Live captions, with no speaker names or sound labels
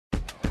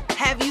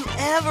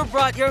ever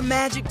brought your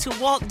magic to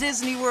Walt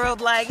Disney World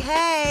like,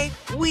 hey,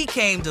 we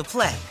came to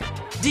play?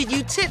 Did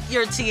you tip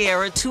your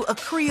tiara to a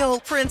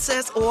Creole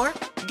princess or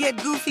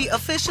get goofy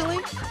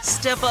officially?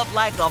 Step up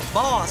like a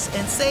boss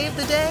and save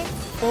the day?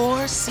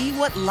 Or see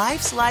what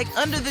life's like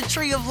under the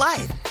tree of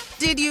life?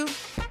 Did you?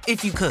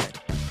 If you could.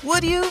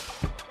 Would you?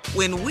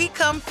 When we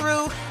come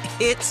through,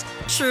 it's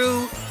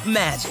true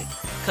magic.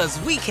 'Cause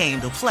we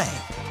came to play.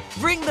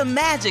 Bring the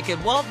magic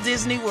at Walt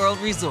Disney World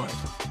Resort.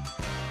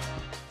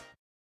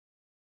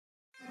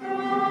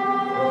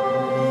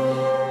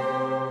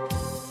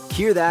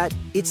 Hear that?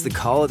 It's the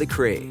call of the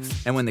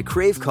Crave. And when the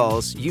Crave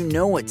calls, you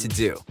know what to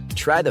do.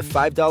 Try the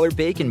 $5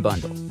 Bacon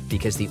Bundle.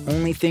 Because the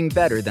only thing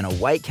better than a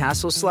White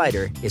Castle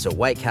slider is a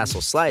White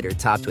Castle slider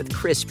topped with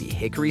crispy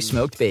hickory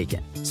smoked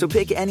bacon. So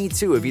pick any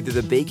two of either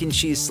the Bacon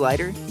Cheese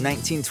Slider,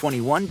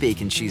 1921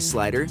 Bacon Cheese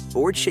Slider,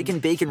 or Chicken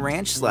Bacon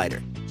Ranch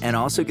Slider. And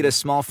also get a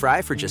small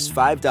fry for just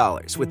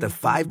 $5 with the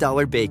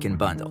 $5 Bacon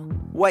Bundle.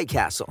 White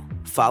Castle.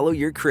 Follow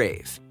your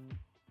Crave.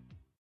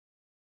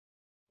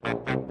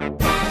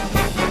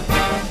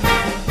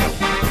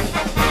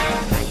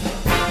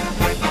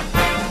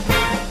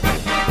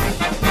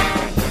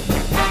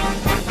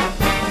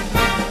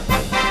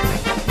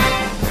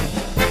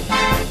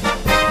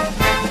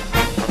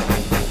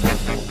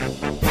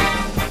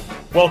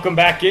 Welcome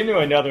back into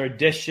another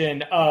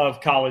edition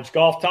of College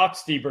Golf Talk.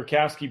 Steve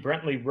Burkowski,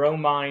 Brentley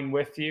Romine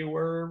with you.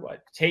 We're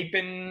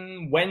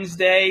taping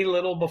Wednesday, a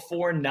little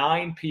before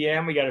 9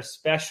 p.m. We got a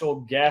special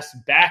guest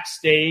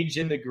backstage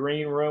in the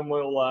green room.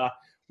 We'll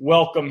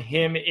welcome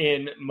him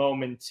in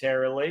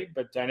momentarily.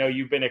 But I know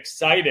you've been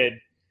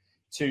excited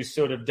to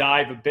sort of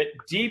dive a bit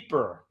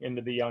deeper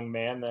into the young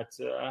man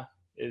that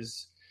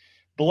is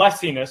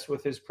blessing us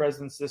with his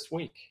presence this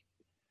week.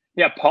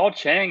 Yeah, Paul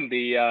Chang,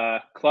 the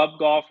club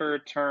golfer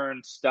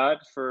turned stud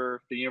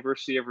for the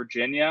University of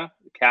Virginia.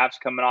 The Cavs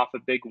coming off a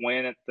big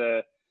win at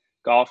the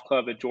golf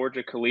club at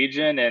Georgia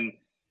Collegian. And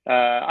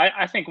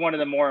I think one of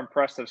the more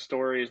impressive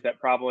stories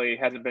that probably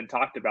hasn't been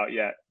talked about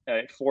yet.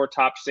 4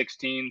 top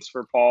 16s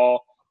for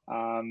Paul.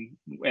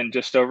 And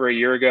just over a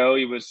year ago,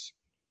 he was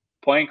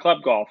playing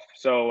club golf.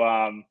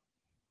 So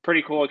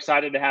pretty cool.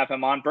 Excited to have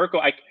him on. Burko,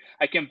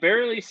 I can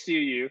barely see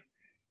you.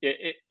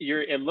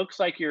 It looks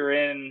like you're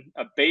in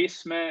a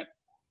basement.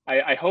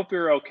 I hope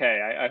you're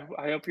okay.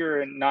 I hope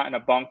you're not in a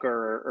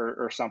bunker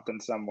or something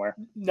somewhere.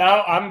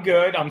 No, I'm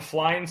good. I'm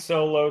flying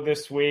solo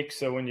this week.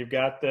 So when you've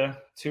got the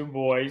 2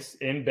 boys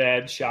in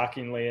bed,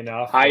 shockingly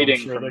enough, hiding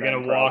I'm sure from they're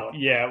going to walk.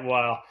 Yeah,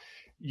 well,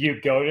 you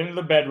go into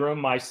the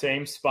bedroom, my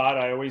same spot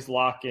I always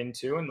lock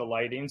into, and the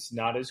lighting's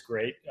not as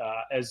great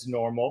as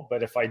normal.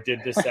 But if I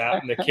did this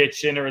out in the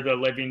kitchen or the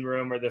living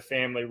room or the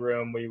family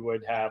room, we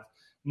would have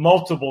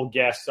multiple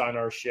guests on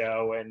our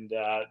show, and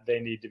they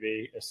need to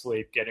be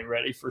asleep getting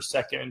ready for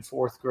 2nd and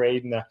 4th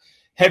grade and the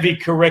heavy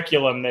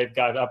curriculum they've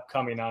got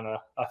upcoming on a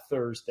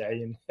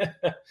Thursday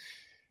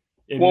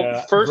in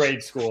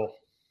grade school.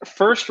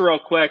 First, real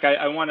quick,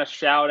 I want to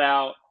shout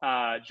out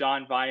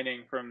John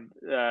Vining from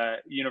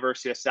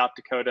University of South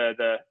Dakota,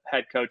 the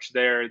head coach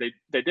there.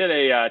 They did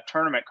a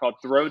tournament called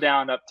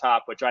Throwdown Up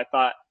Top, which I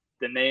thought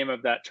the name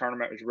of that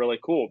tournament was really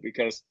cool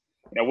because,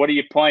 what are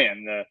you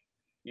playing? The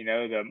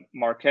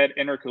Marquette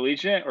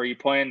Intercollegiate, or are you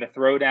playing the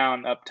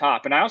Throwdown Up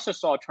Top? And I also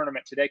saw a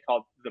tournament today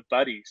called the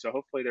Buddy, so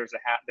hopefully there's a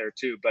hat there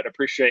too. But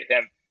appreciate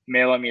him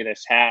mailing me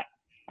this hat.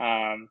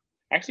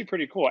 Actually,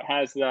 pretty cool.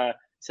 It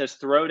says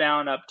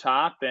Throwdown Up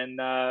Top,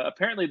 and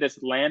apparently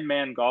this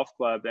Landman Golf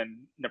Club in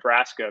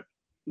Nebraska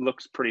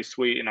looks pretty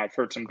sweet, and I've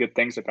heard some good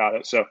things about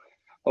it. So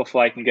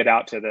hopefully I can get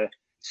out to the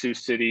Sioux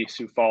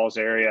Falls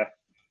area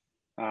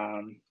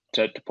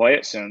to play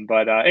it soon.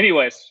 But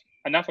anyways.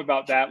 Enough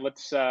about that.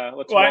 Let's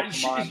welcome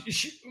on.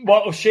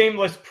 Well,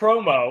 shameless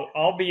promo.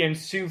 I'll be in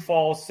Sioux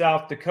Falls,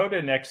 South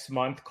Dakota next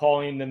month,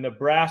 calling the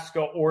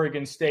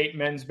Nebraska-Oregon State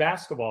men's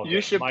basketball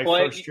game.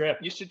 First trip.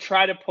 You should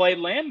try to play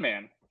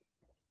Landman.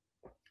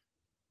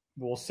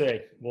 We'll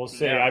see.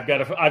 Yeah.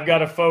 I've got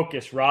to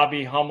focus.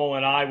 Robbie Hummel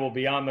and I will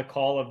be on the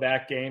call of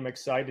that game.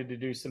 Excited to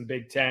do some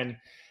Big Ten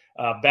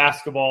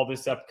basketball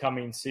this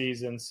upcoming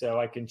season, so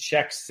I can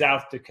check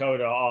South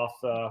Dakota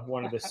off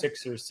one of the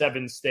 6 or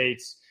 7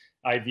 states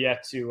I've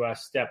yet to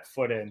step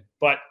foot in.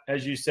 But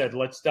as you said,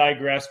 let's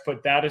digress,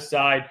 put that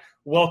aside.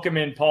 Welcome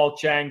in Paul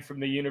Chang from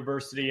the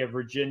University of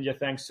Virginia.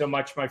 Thanks so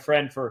much, my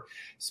friend, for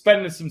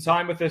spending some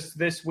time with us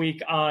this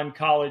week on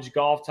College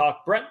Golf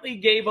Talk.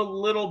 Brentley gave a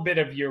little bit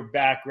of your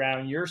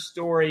background, your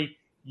story,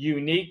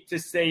 unique to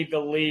say the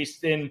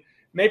least. In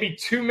maybe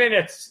 2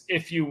 minutes,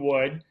 if you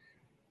would,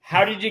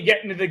 how did you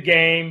get into the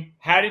game?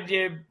 How did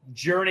you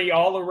journey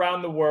all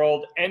around the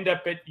world, end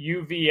up at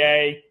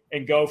UVA,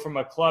 and go from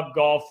a club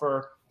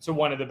golfer to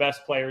one of the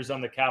best players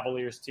on the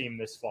Cavaliers team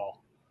this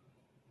fall?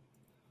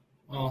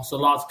 Well, so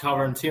lots to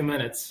cover in 2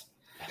 minutes.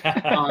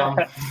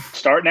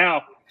 Start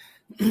now.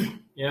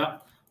 Yeah.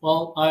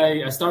 Well,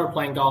 I started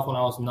playing golf when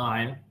I was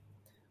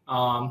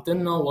 9.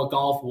 Didn't know what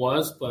golf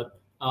was, but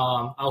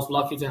I was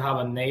lucky to have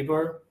a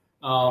neighbor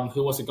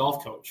who was a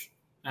golf coach.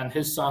 And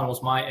his son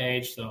was my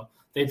age, so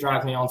they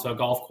dragged me onto a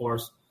golf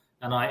course,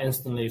 and I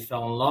instantly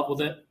fell in love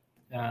with it.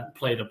 and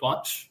played a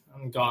bunch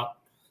and got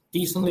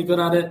decently good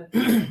at it.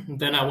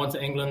 Then I went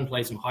to England,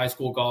 played some high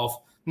school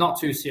golf, not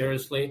too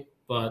seriously,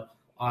 but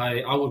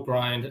I would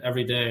grind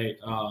every day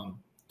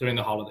during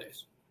the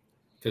holidays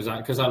because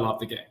I love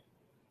the game.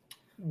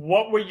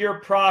 What were your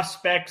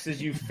prospects as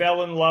you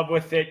fell in love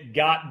with it,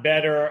 got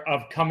better,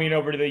 of coming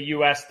over to the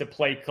U.S. to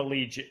play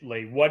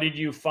collegiately? What did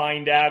you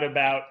find out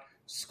about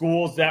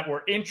schools that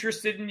were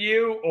interested in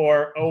you,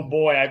 or, oh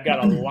boy, I've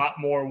got a lot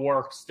more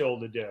work still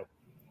to do?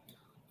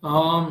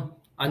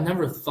 I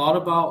never thought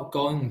about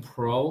going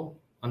pro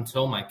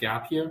until my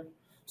gap year.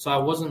 So I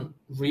wasn't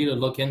really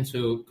looking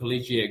into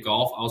collegiate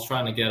golf. I was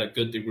trying to get a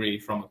good degree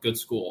from a good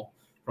school,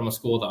 from a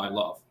school that I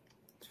love.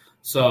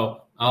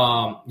 So,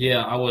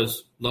 I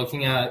was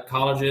looking at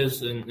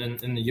colleges in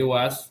the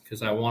U.S.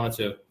 because I wanted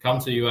to come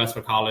to the U.S.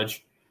 for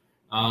college.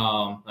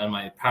 And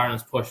my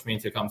parents pushed me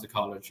to come to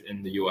college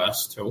in the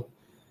U.S. too.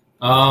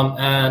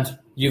 And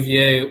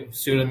UVA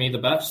suited me the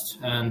best.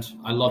 And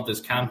I love this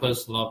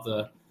campus, love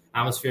the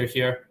atmosphere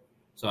here.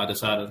 So I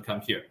decided to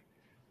come here.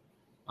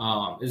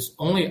 It's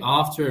only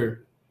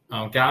after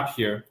gap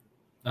year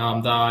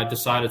that I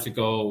decided to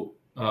go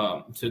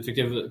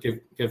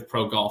to give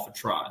pro golf a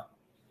try.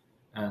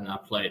 And I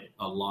played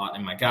a lot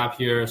in my gap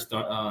year,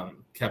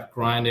 kept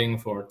grinding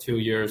for 2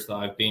 years that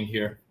I've been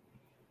here,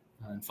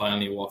 and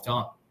finally walked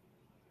on.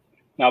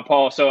 Now,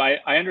 Paul, so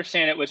I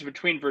understand it was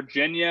between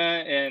Virginia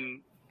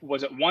and,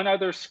 was it one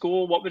other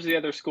school? What was the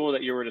other school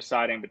that you were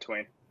deciding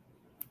between?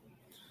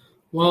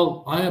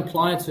 Well, I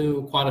applied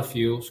to quite a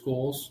few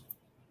schools.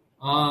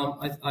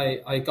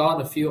 I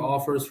got a few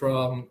offers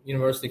from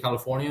University of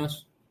California,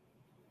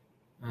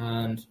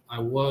 and I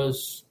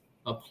was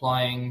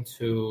applying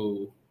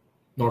to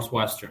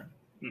Northwestern.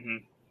 Mm-hmm.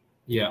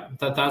 Yeah,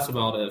 that's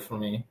about it for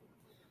me.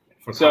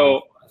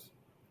 So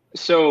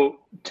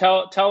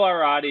tell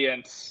our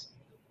audience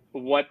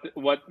what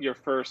your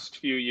first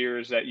few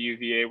years at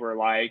UVA were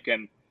like,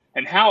 and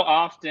how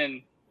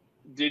often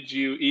did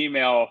you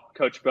email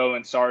Coach Bo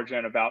and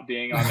Sargent about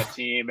being on the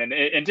team,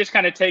 and just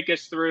kind of take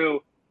us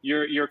through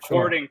your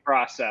courting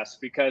process,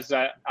 because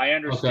I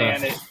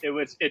understand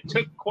it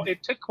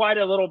took quite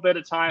a little bit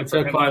of time for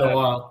him a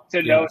while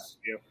to notice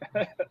you.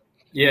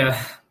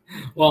 Yeah.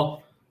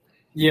 Well,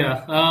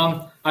 yeah.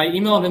 I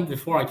emailed him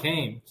before I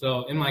came.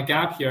 So in my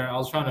gap year, I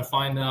was trying to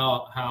find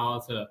out how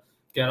to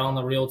get on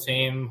the real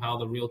team, how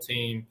the real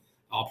team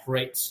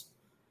operates,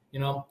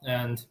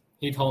 and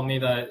he told me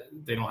that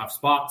they don't have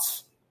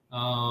spots,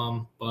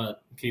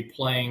 but keep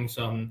playing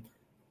some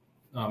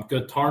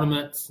good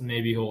tournaments,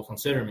 maybe he'll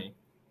consider me.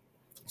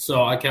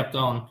 So I kept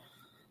on,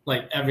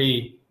 like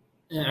every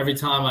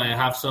time I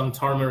have some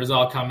tournament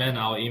result come in,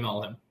 I'll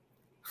email him.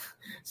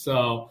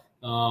 So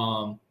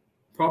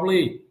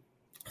probably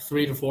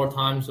 3 to 4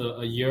 times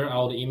a year I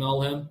would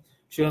email him,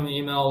 shoot him an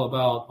email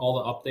about all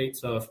the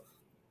updates of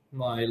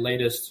my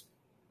latest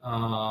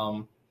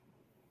my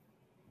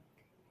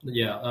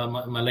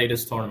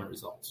latest tournament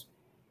results.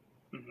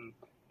 Mm-hmm.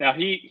 Now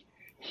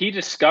he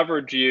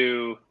discovered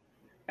you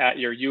at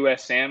your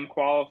USM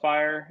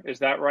qualifier, is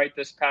that right,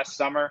 this past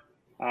summer?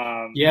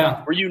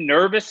 Yeah. Were you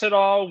nervous at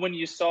all when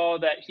you saw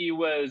that he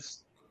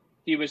was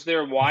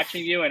there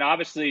watching you? And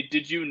obviously,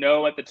 did you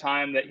know at the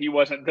time that he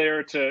wasn't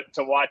there to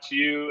watch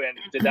you? And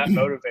did that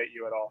motivate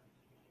you at all?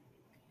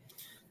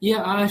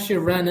 Yeah, I actually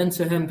ran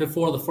into him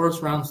before the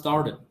first round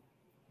started.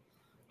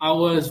 I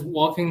was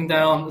walking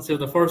down to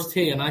the first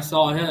tee and I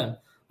saw him.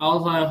 I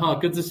was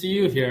like, good to see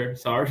you here,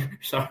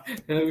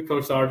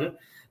 Coach Sargent.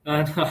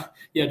 And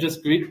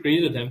just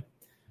greeted him.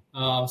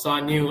 So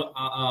I knew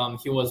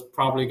he was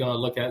probably going to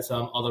look at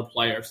some other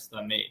players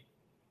than me.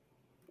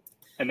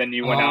 And then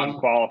you went out and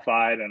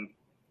qualified. And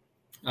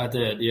I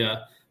did,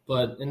 yeah.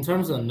 But in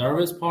terms of the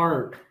nervous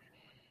part,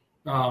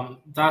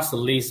 that's the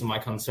least of my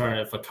concern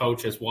if a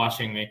coach is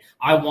watching me.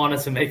 I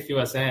wanted to make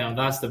USM.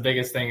 That's the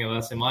biggest thing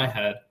that's in my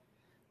head.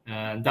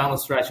 And down the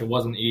stretch, it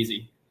wasn't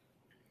easy.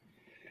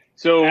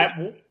 So,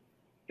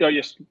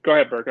 yes, go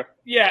ahead, Burko.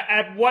 Yeah,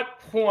 at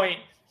what point,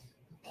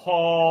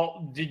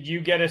 Paul, did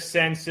you get a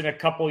sense in a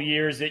couple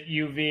years at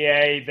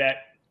UVA that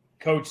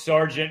Coach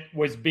Sargent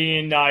was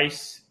being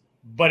nice,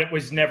 but it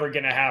was never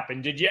going to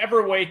happen? Did you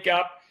ever wake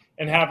up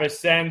and have a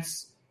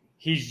sense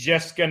he's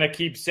just going to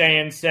keep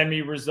saying, send me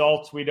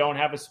results, we don't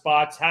have a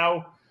spots?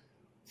 How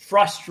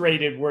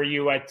frustrated were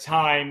you at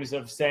times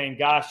of saying,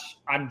 gosh,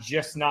 I'm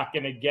just not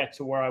going to get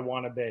to where I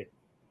want to be?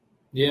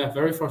 Yeah,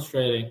 very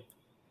frustrating.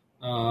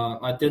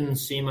 I didn't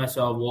see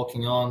myself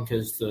walking on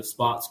because the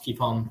spots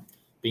keep on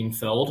being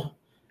filled.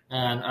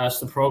 And as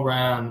the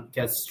program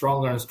gets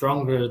stronger and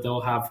stronger,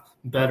 they'll have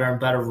better and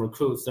better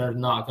recruits. They're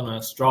not going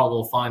to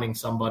struggle finding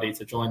somebody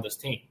to join this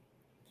team.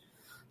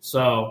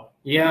 So,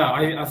 yeah,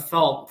 I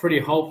felt pretty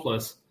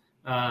hopeless.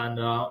 And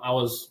I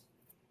was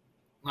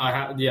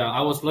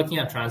looking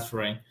at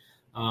transferring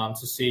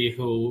to see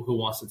who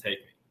wants to take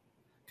me,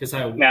 because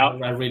I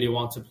really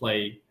want to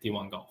play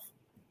D1 golf.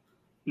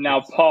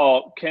 Now,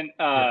 Paul,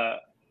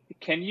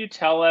 can you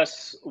tell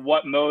us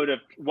what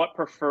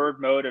preferred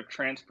mode of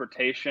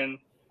transportation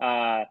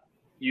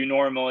you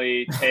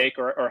normally take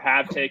or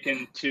have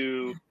taken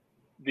to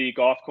the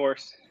golf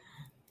course?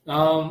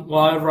 Well,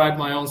 I ride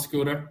my own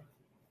scooter.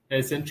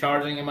 It's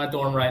charging in my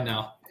dorm right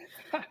now.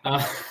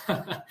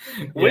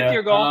 With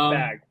your golf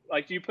bag?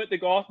 Like, do you put the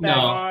golf bag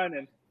on?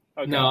 And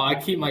okay. No, I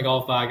keep my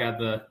golf bag at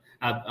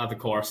the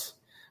course.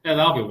 Yeah,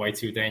 that'll be way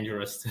too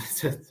dangerous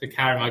to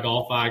carry my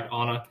golf bag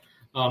on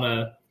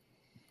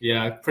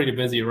a pretty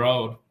busy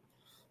road.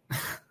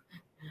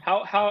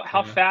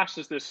 How fast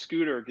does this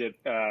scooter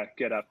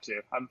get up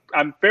to?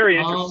 I'm very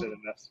interested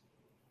in this.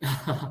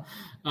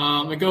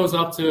 It goes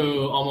up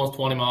to almost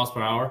 20 miles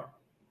per hour.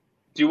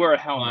 Do you wear a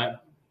helmet?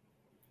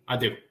 I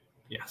do.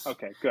 Yes.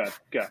 Okay, good.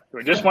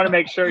 We just want to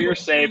make sure you're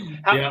safe.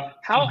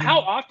 How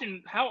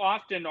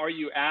often are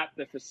you at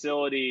the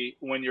facility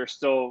when you're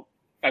still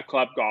a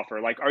club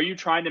golfer? Like, are you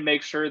trying to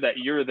make sure that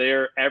you're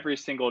there every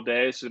single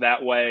day so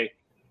that way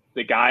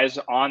the guys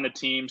on the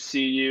team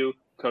see you,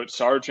 Coach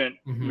Sargent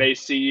may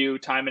see you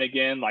time and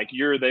again, like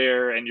you're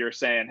there and you're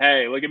saying,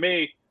 hey, look at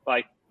me,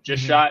 like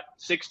just shot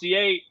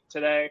 68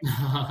 today.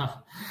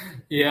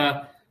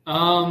 Yeah.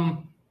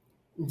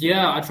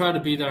 I try to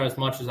be there as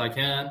much as I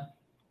can.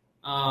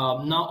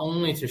 Not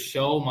only to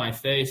show my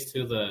face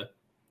to the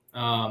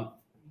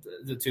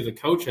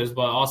coaches,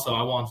 but also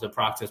I want to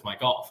practice my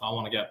golf. I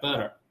want to get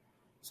better.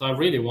 So I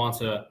really want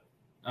to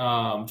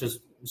just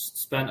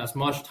spend as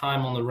much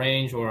time on the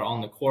range or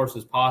on the course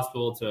as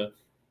possible to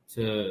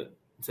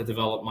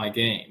develop my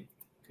game.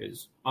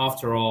 Because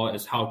after all,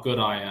 it's how good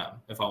I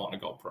am if I want to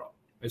go pro.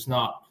 It's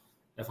not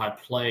if I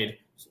played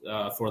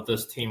for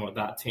this team or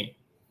that team.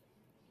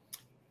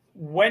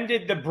 When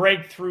did the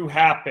breakthrough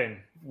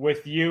happen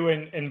with you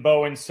and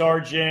Bowen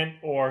Sargent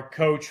or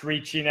Coach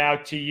reaching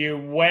out to you?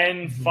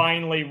 When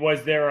finally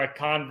was there a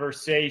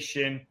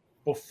conversation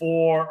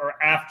before or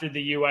after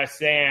the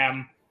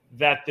USAM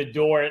that the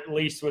door at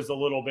least was a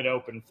little bit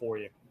open for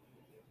you?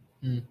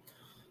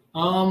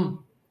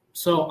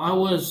 So I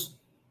was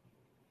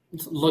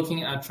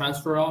looking at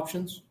transfer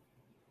options,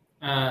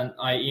 and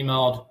I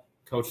emailed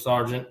Coach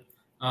Sargent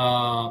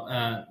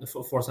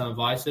for some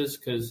advices,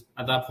 because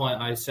at that point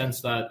I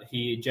sensed that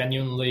he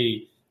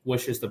genuinely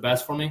wishes the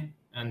best for me,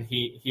 and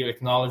he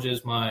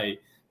acknowledges my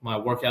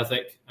work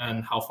ethic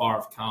and how far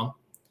I've come.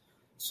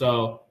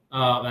 So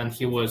and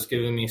he was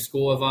giving me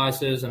school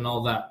advices and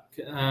all that,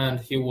 and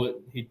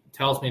he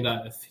tells me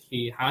that if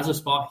he has a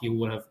spot, he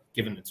would have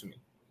given it to me.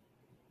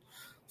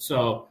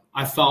 So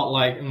I felt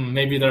like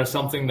maybe there's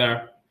something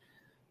there.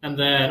 And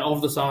then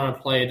over the summer I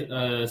played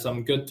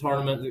some good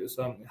tournaments,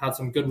 had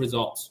some good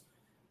results.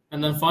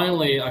 And then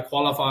finally I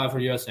qualified for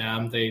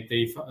USAM.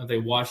 They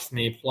watched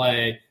me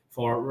play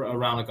for a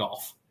round of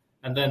golf.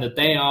 And then the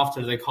day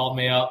after they called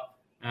me up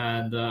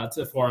and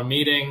for a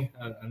meeting,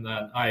 and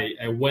then I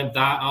went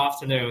that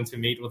afternoon to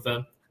meet with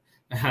them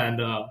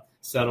and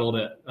settled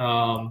it.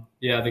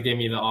 They gave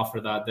me the offer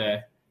that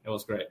day. It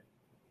was great.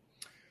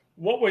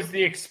 What was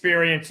the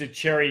experience at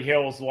Cherry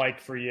Hills like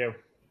for you?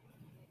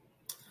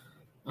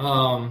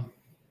 Well,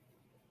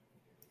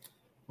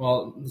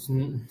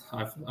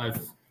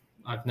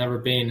 I've never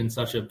been in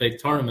such a big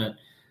tournament.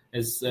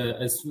 It's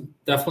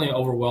definitely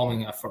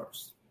overwhelming at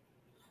first.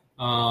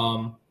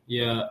 I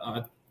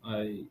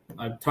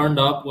turned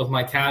up with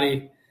my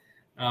caddy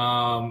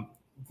to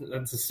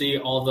see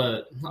all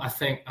the,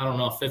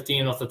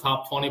 15 of the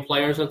top 20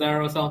 players are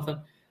there or something.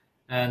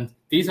 And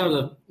these are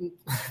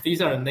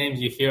the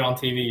names you hear on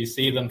TV. You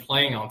see them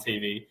playing on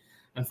TV.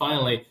 And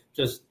finally,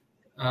 just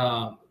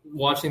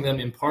watching them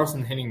in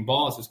person hitting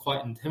balls is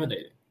quite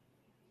intimidating.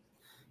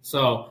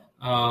 So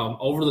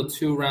over the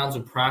 2 rounds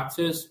of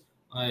practice,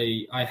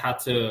 I had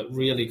to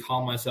really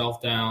calm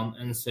myself down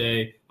and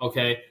say,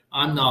 okay,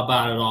 I'm not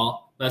bad at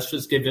all. Let's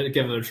just give it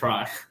a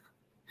try.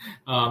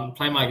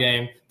 Play my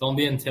game. Don't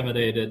be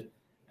intimidated.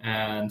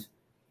 And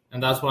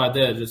that's what I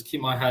did. Just keep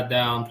my head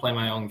down, play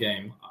my own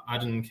game. I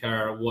didn't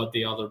care what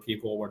the other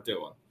people were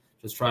doing.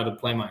 Just try to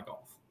play my golf.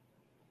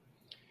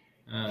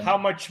 How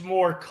much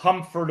more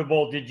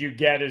comfortable did you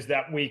get as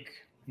that week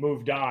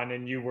moved on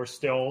and you were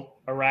still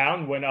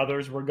around when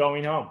others were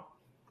going home?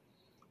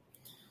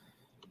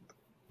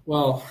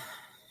 Well,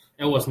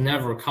 it was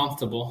never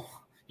comfortable.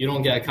 You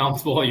don't get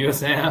comfortable at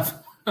USAM.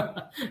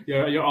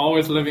 You're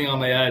always living on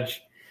the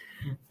edge.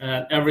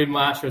 And every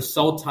match was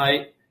so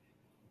tight.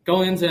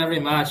 Going into every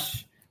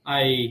match,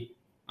 I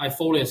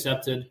fully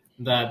accepted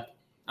that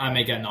I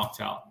may get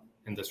knocked out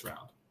in this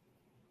round.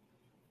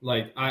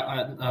 Like,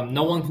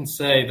 no one can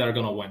say they're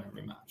going to win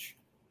every match.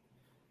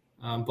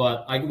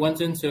 But I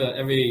went into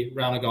every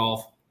round of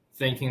golf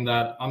thinking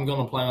that I'm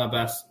going to play my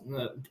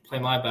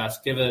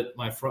best, give it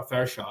my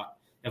fair shot.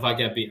 If I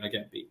get beat, I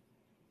get beat.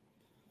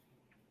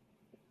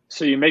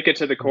 So you make it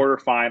to the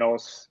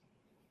quarterfinals.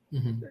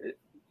 Mm-hmm.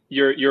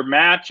 Your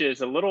match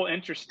is a little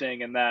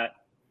interesting in that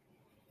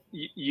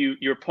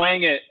you're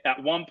playing it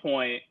at one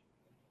point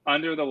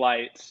under the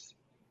lights.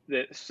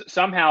 That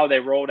somehow they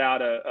rolled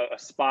out a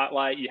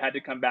spotlight. You had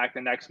to come back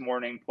the next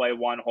morning, play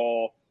one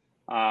hole.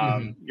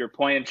 You're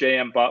playing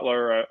J.M.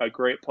 Butler, a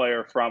great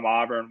player from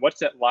Auburn.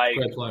 What's it like?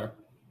 Great player.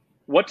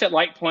 What's it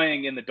like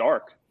playing in the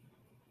dark?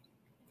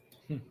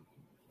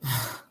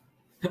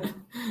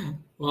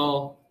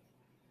 Well,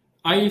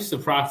 I used to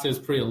practice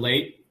pretty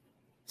late,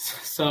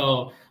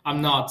 so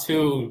I'm not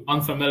too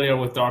unfamiliar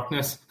with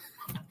darkness.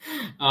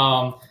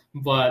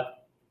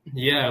 But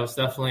yeah, it was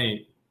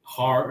definitely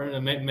hard.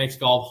 It makes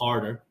golf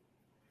harder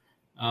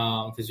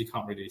because you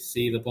can't really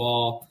see the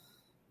ball.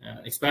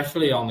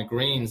 Especially on the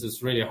greens,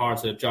 it's really hard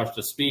to judge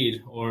the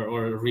speed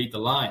or read the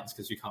lines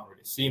because you can't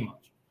really see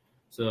much.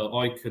 So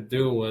all you could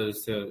do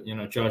was to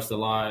judge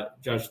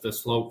the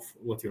slope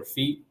with your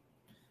feet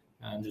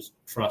and just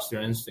trust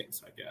your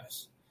instincts, I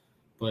guess.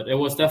 But it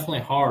was definitely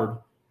hard.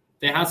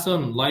 They had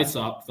some lights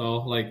up though,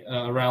 like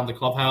around the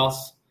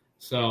clubhouse,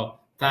 so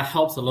that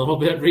helps a little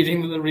bit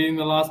reading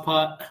the last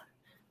putt.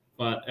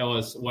 But it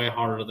was way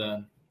harder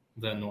than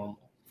normal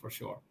for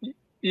sure.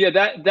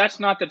 Yeah, that's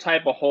not the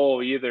type of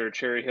hole either.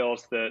 Cherry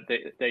Hill's the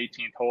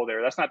 18th hole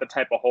there. That's not the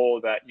type of hole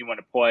that you want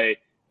to play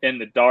in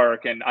the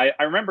dark. And I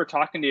remember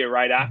talking to you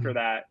right after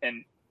that,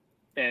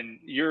 and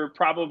you're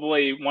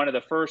probably one of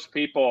the first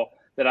people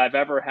that I've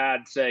ever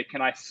had say,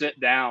 "Can I sit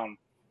down?"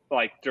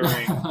 like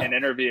during an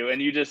interview,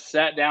 and you just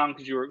sat down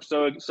because you were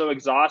so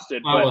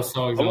exhausted. I was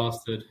so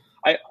exhausted.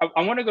 I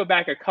want to go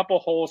back a couple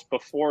holes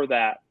before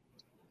that.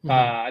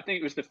 I think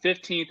it was the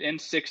 15th and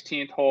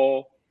 16th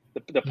hole,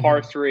 the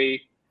par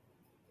 3.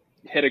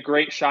 Hit a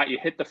great shot. You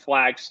hit the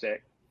flagstick,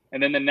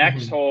 and then the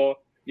next hole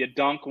you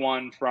dunk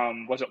one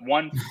from, was it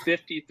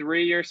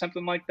 153 or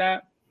something like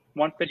that?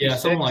 156. Yeah,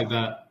 something like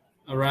that.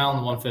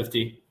 Around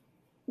 150.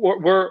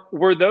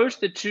 Were those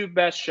the two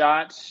best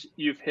shots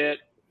you've hit,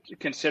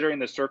 considering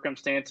the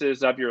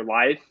circumstances of your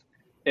life?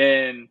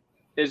 And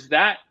is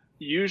that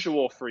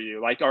usual for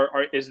you? Like,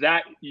 is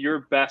that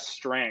your best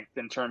strength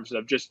in terms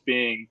of just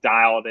being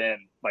dialed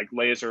in, like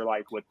laser,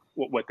 like with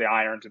the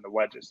irons and the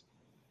wedges?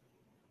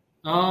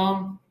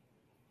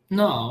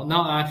 No,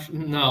 not actually.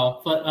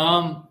 No, but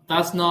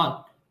that's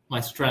not my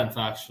strength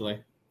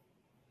actually.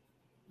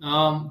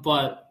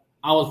 But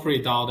I was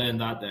pretty dialed in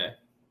that day.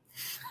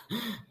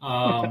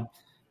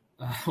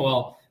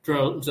 Well, the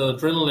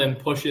adrenaline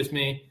pushes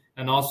me,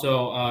 and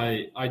also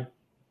I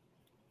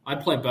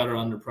play better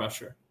under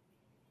pressure.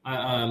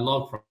 I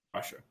love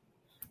pressure.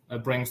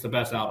 It brings the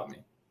best out of me.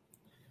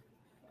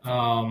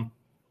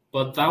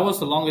 But that was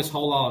the longest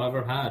hole I've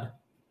ever had.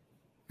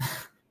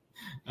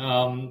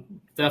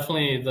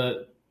 Definitely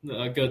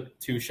a good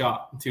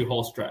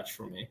two-hole stretch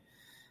for me.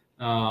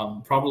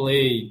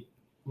 Probably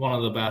one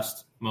of the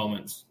best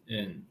moments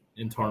in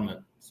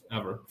tournaments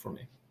ever for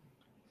me.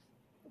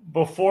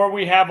 Before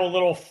we have a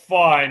little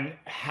fun,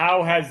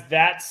 how has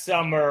that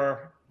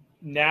summer,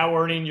 now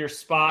earning your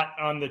spot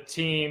on the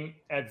team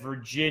at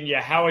Virginia,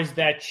 how has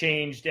that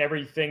changed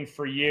everything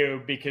for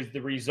you? Because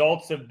the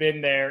results have been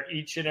there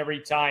each and every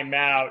time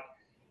out.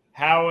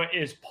 How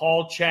is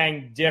Paul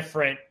Chang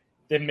different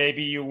than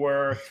maybe you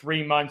were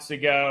 3 months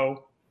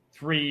ago,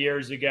 3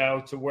 years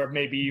ago, to where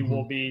maybe you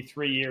will be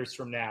 3 years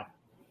from now?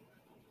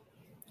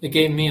 It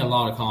gave me a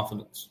lot of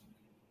confidence.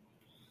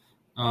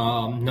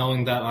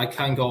 Knowing that I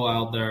can go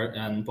out there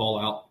and ball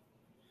out,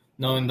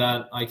 knowing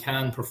that I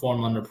can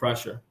perform under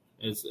pressure,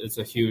 it's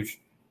a huge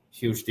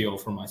deal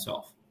for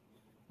myself.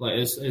 Like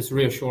it's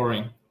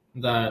reassuring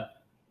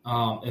that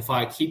if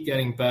I keep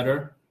getting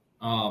better,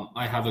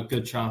 I have a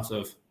good chance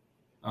of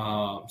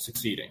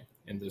succeeding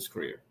in this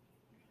career.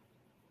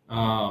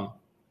 I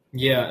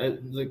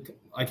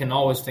can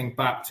always think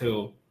back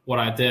to what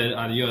I did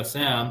at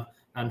USM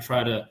and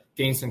try to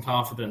gain some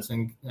confidence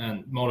and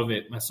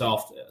motivate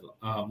myself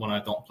when I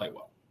don't play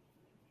well,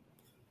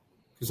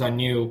 because I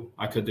knew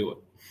I could do it.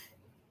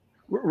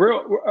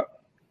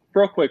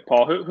 Real quick,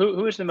 Paul,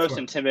 who is the most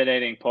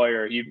intimidating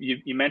player?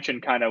 You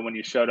mentioned kind of when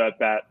you showed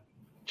up at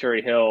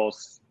Cherry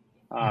Hills,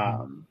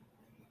 that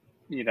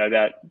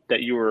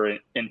you were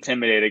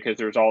intimidated because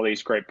there's all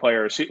these great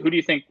players. Who do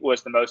you think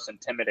was the most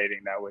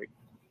intimidating that week?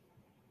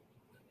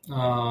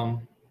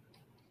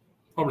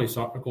 Probably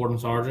Gordon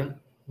Sargent.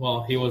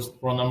 Well, he was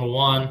world number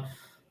one,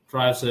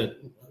 drives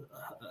it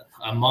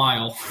a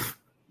mile.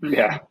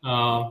 Yeah.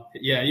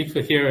 You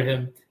could hear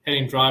him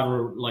hitting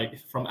driver like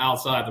from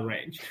outside the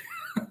range.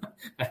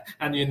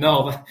 And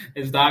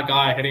it's that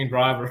guy hitting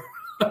driver.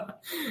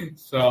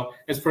 So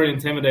it's pretty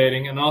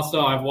intimidating. And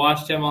also I've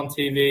watched him on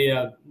TV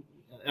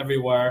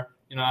everywhere,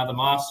 at the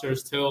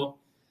Masters too,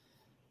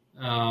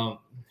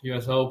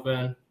 US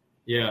Open.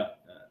 Yeah,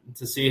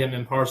 to see him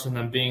in person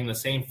and being in the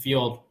same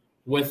field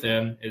with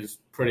him is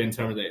pretty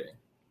intimidating.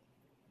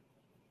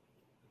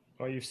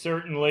 Well, you've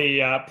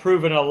certainly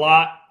proven a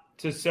lot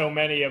to so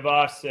many of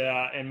us,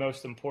 and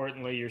most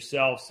importantly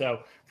yourself. So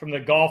from the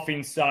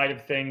golfing side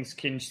of things,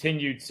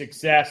 continued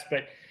success.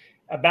 But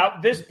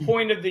about this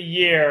point of the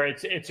year,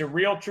 it's a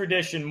real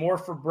tradition, more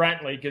for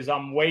Brentley, because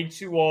I'm way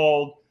too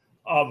old,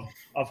 of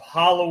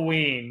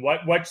Halloween.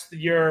 What's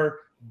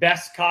your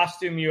best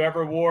costume you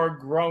ever wore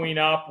growing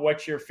up?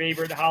 What's your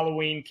favorite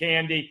Halloween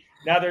candy?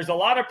 Now, there's a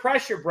lot of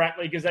pressure,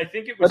 Brentley, because I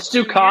think it was. Let's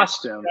do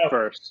costume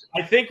first.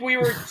 I think we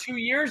were 2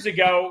 years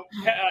ago.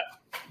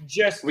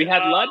 We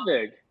had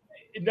Ludwig.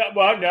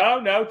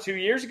 No. 2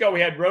 years ago we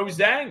had Rose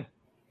Zhang.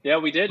 Yeah,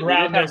 we did. We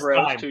did have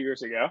Rose 2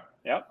 years ago.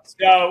 Yep.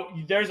 So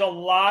there's a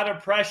lot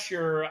of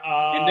pressure.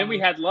 And then we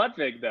had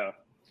Ludwig, though.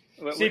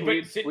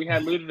 We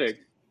had Ludwig.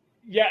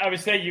 Yeah, I would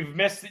say you've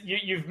missed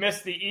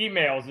the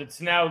emails.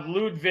 It's now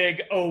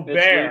Ludwig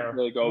Aubert,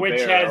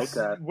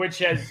 which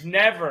has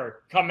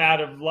never come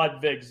out of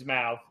Ludwig's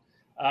mouth.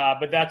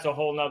 But that's a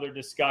whole nother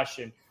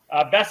discussion.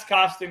 Best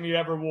costume you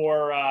ever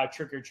wore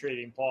trick or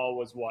treating, Paul,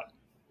 was what?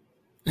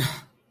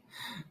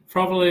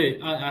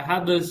 Probably I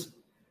had this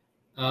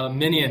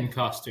Minion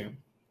costume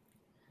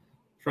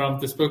from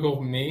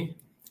Despicable Me.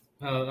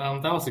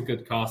 That was a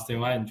good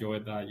costume. I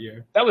enjoyed that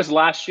year. That was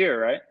last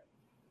year, right?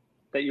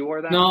 That you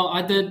wore that? No,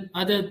 I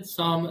did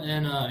some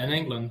in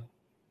England.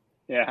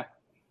 Yeah.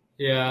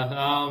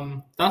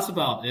 Yeah. That's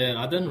about it.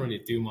 I didn't really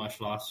do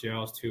much last year. I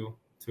was too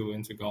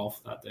into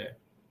golf that day,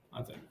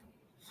 I think.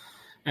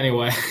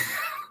 Anyway,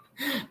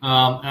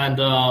 and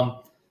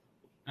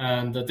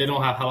they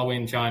don't have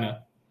Halloween in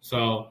China,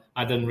 so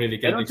I didn't really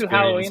get. They don't do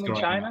Halloween in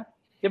China.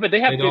 Yeah, but they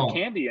have good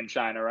candy in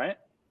China, right?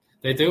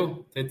 They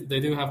do.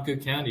 They do have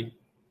good candy.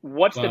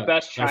 What's the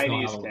best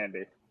Chinese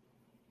candy?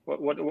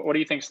 What do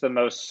you think's the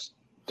most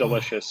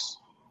delicious?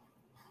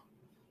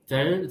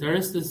 There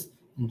is this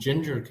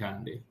ginger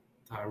candy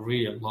that I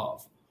really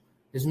love.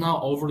 It's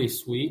not overly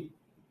sweet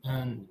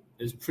and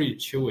it's pretty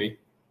chewy.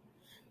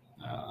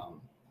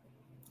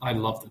 I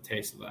love the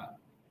taste of that.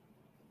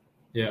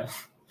 Yeah.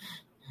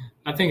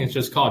 I think it's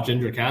just called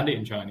ginger candy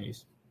in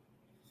Chinese.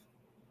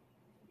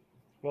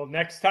 Well,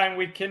 next time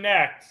we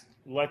connect,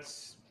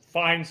 let's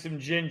find some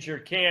ginger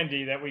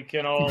candy that we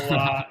can all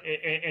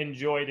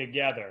enjoy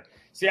together.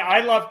 See,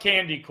 I love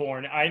candy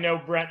corn. I know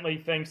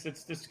Brentley thinks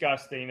it's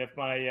disgusting, if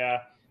my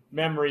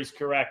memory's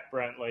correct,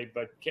 Brentley.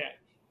 But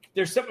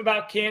there's something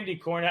about candy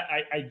corn.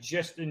 I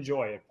just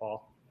enjoy it,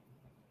 Paul.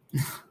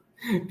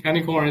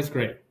 Candy corn is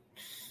great.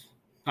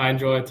 I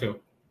enjoy it too.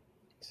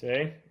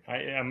 See,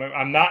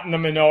 I'm not in the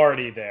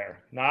minority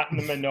there. Not in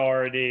the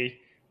minority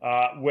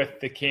with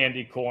the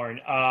candy corn.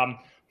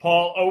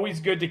 Paul, always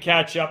good to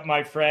catch up,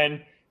 my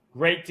friend.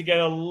 Great to get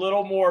a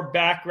little more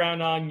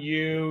background on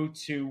you,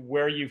 to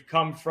where you've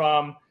come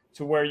from,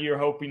 to where you're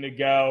hoping to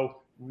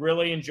go.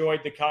 Really enjoyed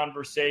the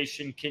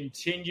conversation.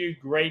 Continued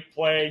great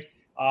play,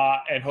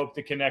 and hope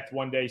to connect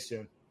one day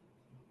soon.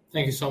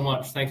 Thank you so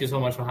much. Thank you so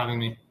much for having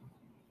me.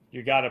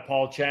 You got it.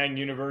 Paul Chang,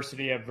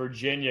 University of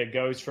Virginia,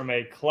 goes from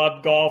a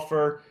club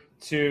golfer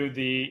to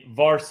the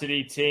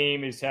varsity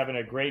team. He's having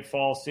a great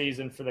fall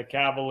season for the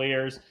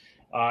Cavaliers.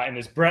 And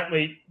as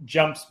Brentley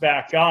jumps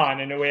back on,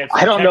 and we have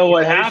I don't know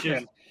what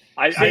happened.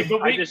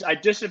 I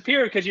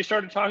disappeared because you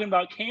started talking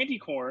about candy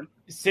corn.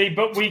 See,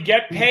 but we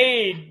get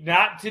paid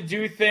not to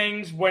do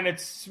things when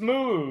it's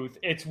smooth.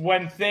 It's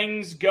when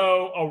things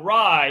go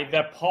awry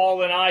that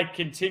Paul and I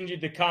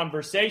continued the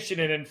conversation.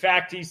 And in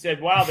fact, he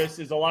said, wow, this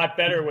is a lot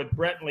better with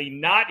Brentley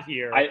not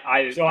here.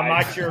 So I'm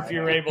not sure if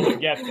you're able to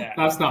get that.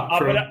 That's not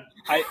true.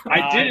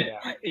 I did.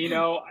 You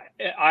know,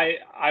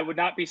 I would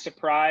not be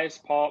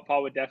surprised. Paul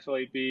would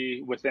definitely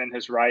be within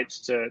his rights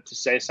to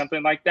say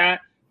something like that.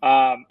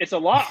 It's a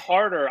lot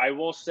harder, I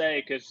will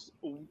say, because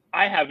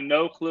I have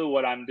no clue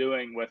what I'm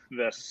doing with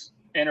this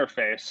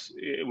interface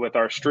with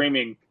our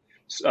streaming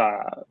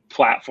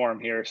platform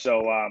here.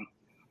 So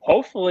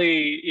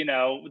hopefully, you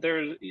know,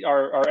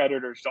 our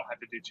editors don't have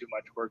to do too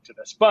much work to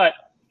this. But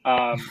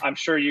I'm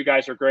sure you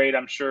guys are great.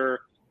 I'm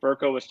sure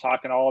Burko was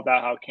talking all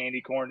about how candy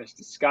corn is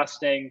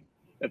disgusting.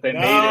 That they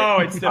made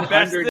it it's the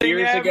best 100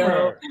 years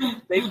ago.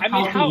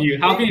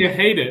 How can you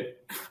hate it?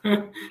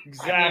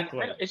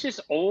 Exactly. I mean, it's just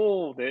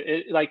old.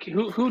 Like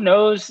who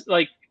knows?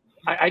 Like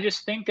I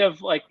just think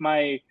of like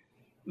my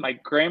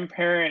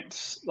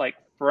grandparents, like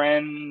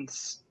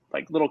friends,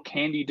 like little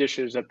candy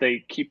dishes that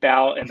they keep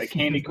out in the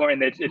candy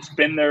corn. And it's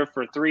been there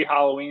for 3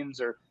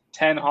 Halloweens or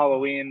 10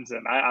 Halloweens,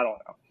 and I don't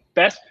know.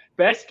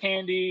 Best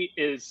candy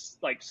is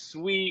like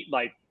sweet,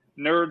 like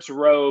Nerds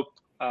Rope.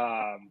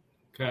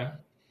 Okay.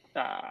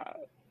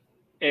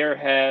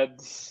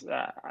 Airheads.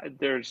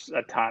 There's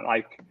a ton.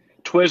 Like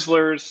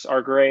Twizzlers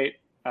are great.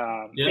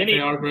 They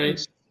are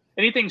great.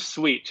 Anything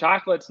sweet.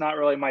 Chocolate's not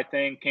really my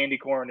thing. Candy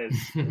corn is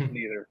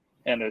neither,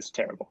 and it's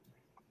terrible.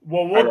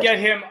 Well, we'll get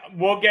him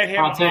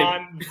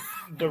on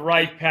the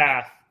right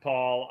path,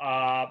 Paul.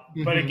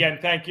 But again,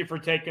 thank you for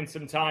taking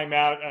some time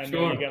out. I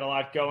know you got a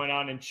lot going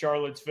on in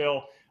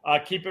Charlottesville.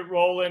 Keep it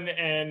rolling,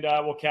 and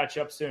we'll catch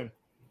up soon.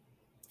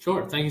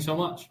 Sure. Thank you so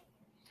much.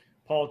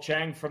 Paul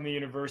Chang from the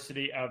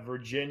University of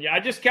Virginia. I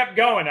just kept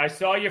going. I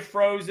saw you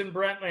frozen,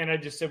 Brentley, and I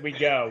just said we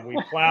go. We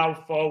plow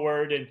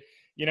forward. And,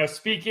 you know,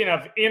 speaking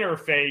of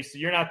interface,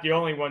 you're not the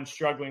only one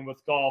struggling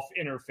with golf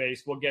interface.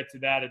 We'll get to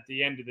that at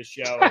the end of the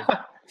show,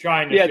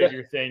 trying to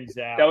figure things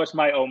out. That was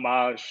my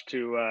homage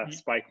to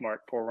Spikemark.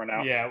 Pour one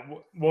out. Yeah,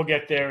 we'll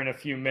get there in a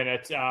few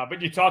minutes.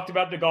 But you talked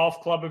about the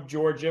Golf Club of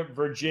Georgia,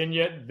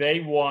 Virginia.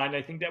 They won.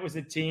 I think that was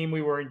a team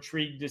we were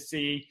intrigued to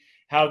see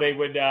how they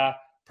would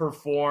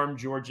perform.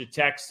 Georgia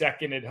Tech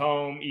second at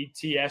home,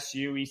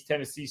 ETSU, East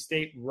Tennessee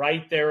State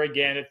right there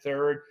again at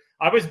third.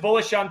 I was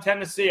bullish on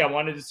Tennessee. I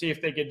wanted to see if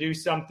they could do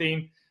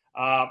something.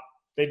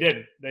 They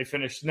didn't. They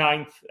finished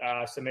ninth,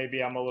 so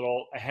maybe I'm a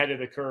little ahead of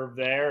the curve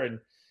there. And,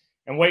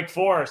 And Wake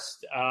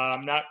Forest,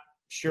 I'm not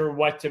sure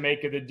what to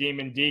make of the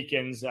Demon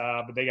Deacons,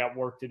 but they got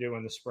work to do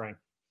in the spring.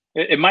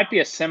 It might be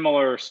a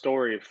similar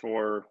story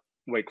for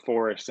Wake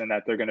Forest in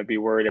that they're going to be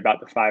worried about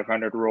the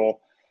 500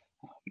 rule.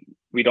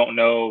 We don't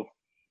know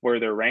where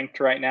they're ranked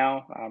right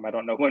now. I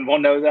don't know when we'll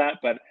know that,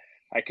 but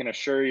I can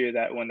assure you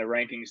that when the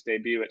rankings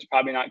debut, it's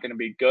probably not going to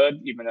be good,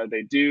 even though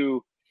they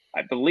do,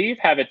 I believe,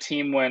 have a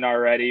team win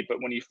already. But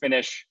when you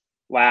finish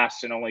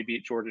last and only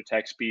beat Georgia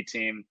Tech's B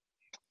team,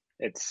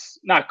 it's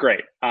not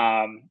great.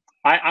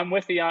 I'm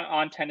with you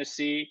on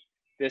Tennessee.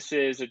 This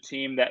is a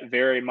team that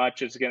very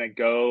much is going to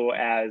go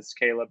as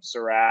Caleb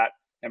Surratt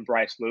and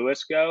Bryce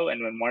Lewis go.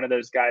 And when one of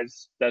those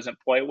guys doesn't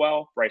play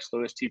well, Bryce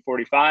Lewis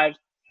T45,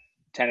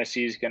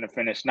 Tennessee's going to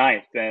finish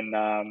ninth. And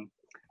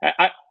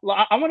I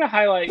want to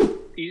highlight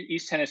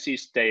East Tennessee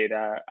State.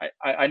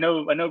 I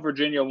know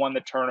Virginia won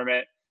the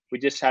tournament. We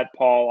just had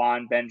Paul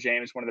on, Ben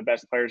James, one of the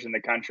best players in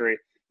the country.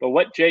 But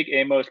what Jake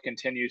Amos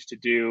continues to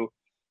do,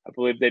 I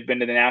believe they've been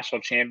to the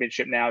national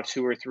championship now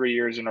 2 or 3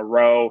 years in a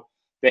row.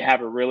 They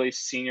have a really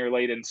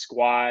senior-laden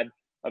squad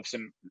of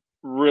some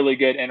really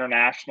good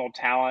international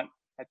talent.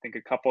 I think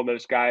a couple of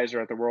those guys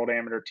are at the World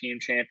Amateur Team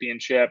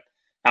Championship.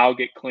 I'll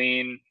get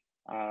clean.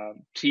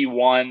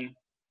 T1.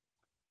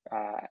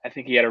 I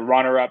think he had a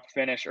runner-up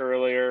finish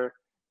earlier.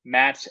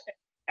 Mats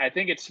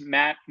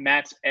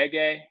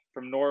Ege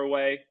from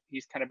Norway.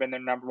 He's kind of been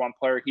their number one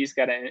player. He's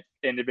got an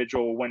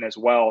individual win as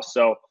well.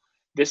 So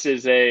this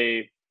is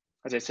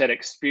as I said,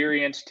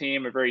 experienced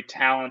team, a very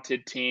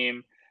talented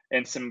team,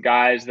 and some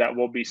guys that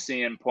we'll be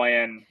seeing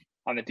playing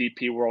on the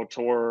DP World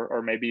Tour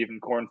or maybe even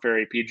Korn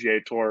Ferry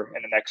PGA Tour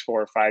in the next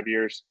 4 or 5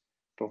 years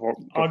before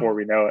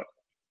we know it.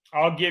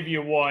 I'll give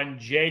you one.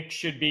 Jake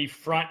should be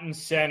front and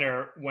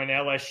center when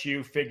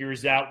LSU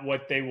figures out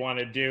what they want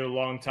to do.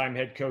 Longtime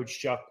head coach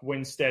Chuck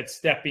Winstead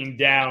stepping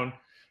down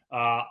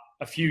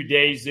a few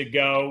days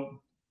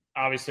ago.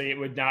 Obviously, it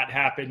would not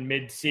happen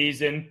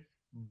mid-season,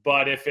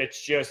 but if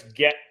it's just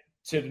get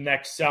to the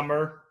next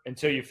summer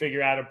until you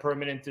figure out a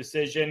permanent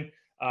decision,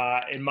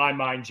 in my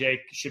mind,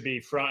 Jake should be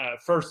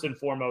first and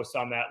foremost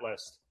on that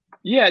list.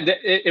 Yeah,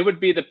 it would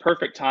be the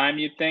perfect time,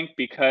 you'd think,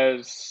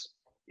 because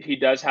he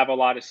does have a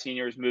lot of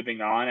seniors moving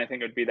on. I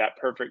think it would be that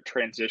perfect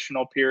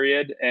transitional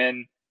period.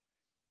 And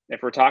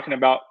if we're talking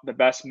about the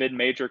best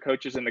mid-major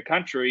coaches in the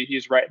country,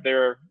 he's right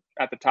there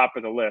at the top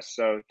of the list.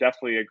 So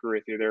definitely agree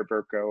with you there,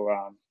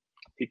 Burko.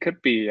 He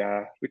could be,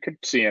 we could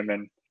see him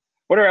in,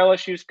 what are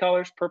LSU's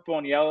colors? Purple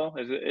and yellow?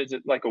 Is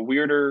it like a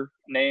weirder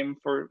name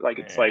for, like,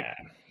 it's like.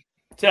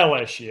 It's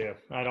LSU.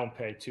 I don't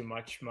pay too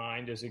much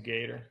mind as a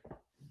Gator.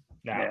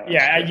 No,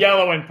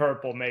 yellow and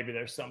purple. Maybe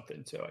there's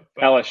something to it.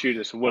 But LSU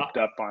just whipped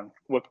up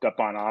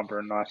on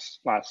Auburn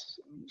last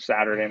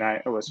Saturday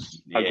night. It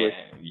was ugly.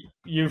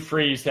 Hugh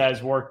Freeze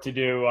has work to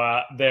do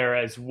there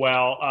as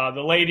well.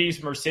 The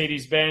ladies,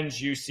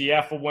 Mercedes-Benz,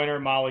 UCF a winner.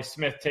 Molly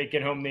Smith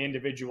taking home the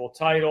individual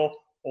title.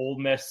 Ole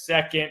Miss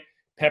second.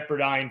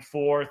 Pepperdine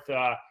fourth.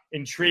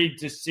 Intrigued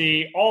to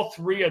see all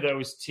three of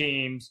those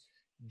teams,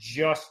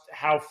 just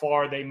how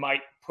far they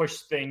might push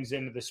things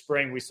into the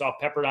spring. We saw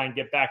Pepperdine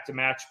get back to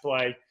match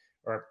play,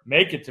 or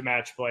make it to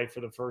match play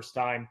for the first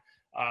time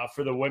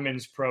for the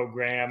women's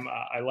program.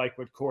 I like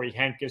what Corey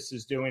Henkes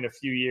is doing, a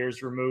few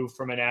years removed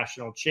from a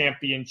national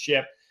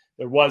championship.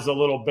 There was a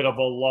little bit of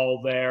a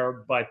lull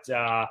there, but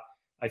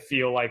I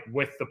feel like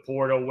with the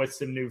portal, with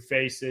some new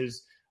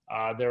faces,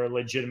 they're a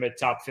legitimate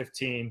top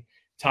 15,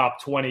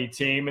 top 20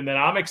 team. And then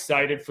I'm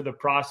excited for the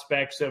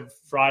prospects of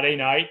Friday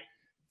night,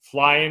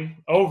 flying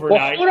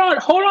overnight. Well,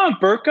 hold on,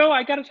 Burko.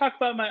 I got to talk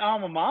about my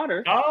alma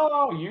mater.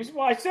 Oh,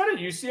 I said it.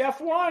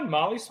 UCF won.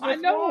 Molly Smith. I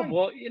know. Won.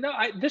 Well,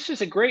 this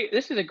is a great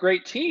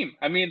team.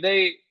 I mean,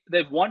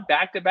 they've won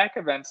back-to-back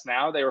events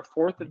now. They were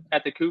fourth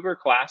at the Cougar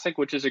Classic,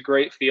 which is a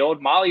great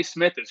field. Molly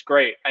Smith is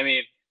great. I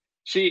mean,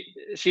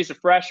 she's a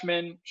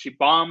freshman. She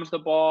bombs the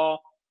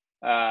ball.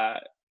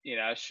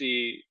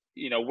 She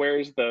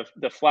wears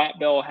the flat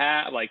bill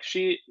hat. Like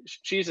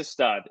she's a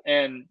stud,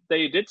 and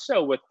they did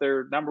so with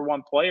their number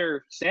one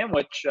player,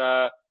 Sandwich.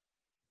 I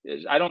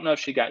don't know if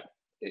she got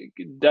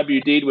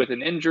WD'd with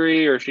an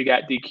injury or she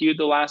got DQ'd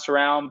the last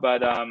round,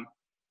 but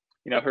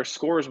her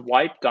scores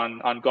wiped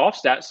on golf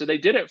stats. So they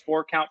did it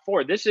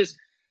 4-count-4.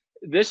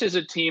 This is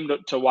a team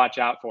to watch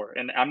out for,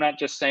 and I'm not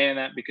just saying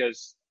that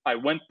because I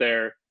went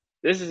there.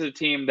 This is a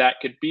team that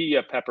could be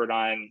a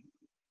Pepperdine.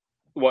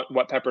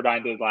 What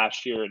Pepperdine did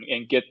last year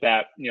and get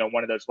that,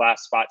 one of those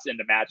last spots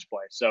into match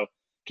play. So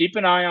keep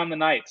an eye on the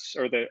Knights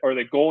or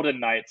the Golden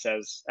Knights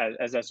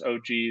as us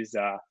OGs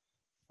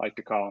like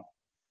to call them.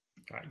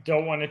 All right.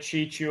 Don't want to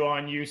cheat you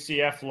on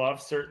UCF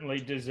love, certainly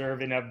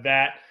deserving of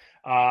that.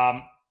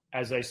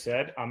 As I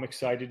said, I'm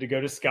excited to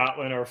go to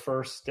Scotland, our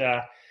first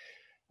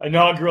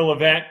inaugural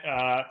event,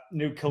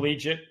 new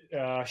collegiate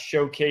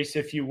showcase,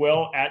 if you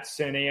will, at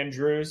St.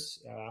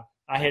 Andrews.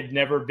 I had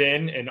never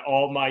been in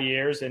all my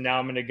years, and now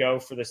I'm going to go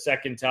for the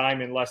second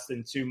time in less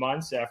than 2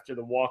 months after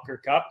the Walker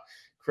Cup.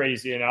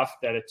 Crazy enough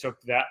that it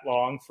took that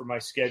long for my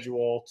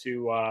schedule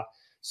to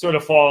sort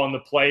of fall into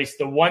place.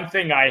 The one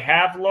thing I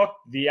have looked,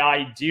 the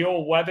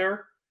ideal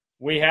weather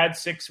we had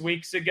 6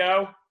 weeks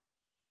ago,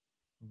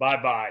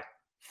 bye-bye.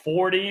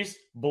 40s,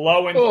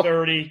 blowing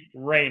 30,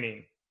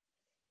 raining.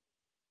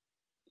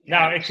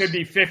 Now, it could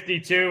be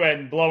 52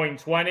 and blowing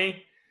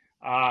 20.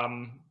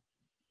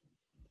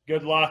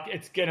 Good luck.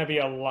 It's going to be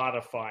a lot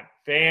of fun.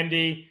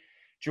 Vandy,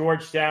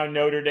 Georgetown,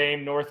 Notre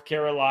Dame, North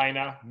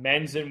Carolina,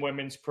 men's and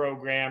women's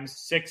programs,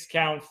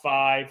 6-count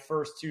 5,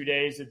 first 2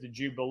 days at the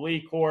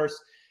Jubilee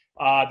course,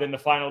 then the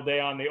final day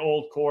on the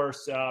old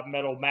course,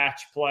 medal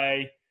match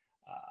play.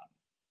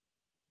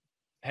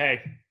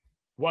 Hey,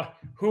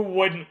 who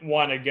wouldn't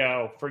want to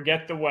go,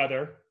 forget the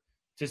weather,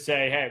 to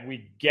say, hey,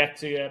 we get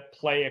to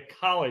play a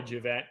college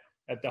event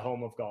at the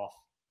home of golf?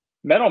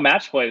 Medal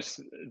match play is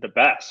the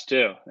best,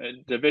 too.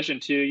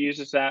 Division II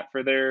uses that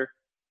for their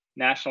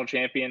national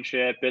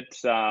championship.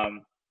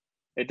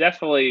 It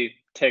definitely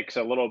takes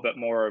a little bit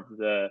more of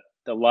the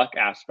luck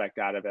aspect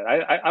out of it.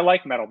 I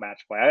like medal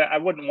match play. I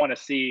wouldn't want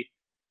to see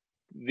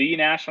the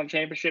national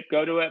championship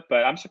go to it,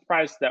 but I'm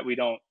surprised that we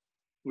don't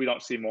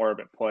see more of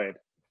it played.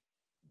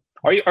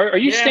 Are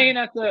you staying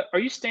at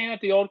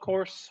the old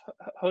course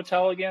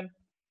hotel again?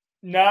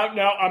 No,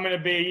 I'm going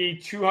to be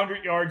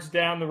 200 yards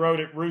down the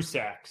road at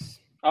Rusak's.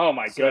 Oh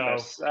my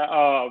goodness!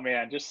 Oh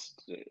man,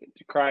 just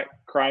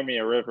cry me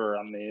a river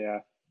on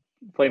the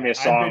play me a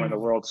song on the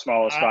world's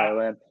smallest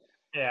violin.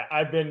 Yeah,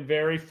 I've been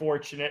very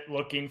fortunate.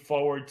 Looking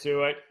forward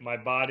to it. My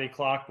body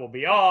clock will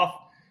be off.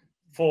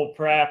 Full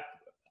prep.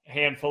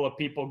 Handful of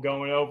people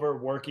going over,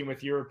 working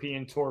with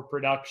European Tour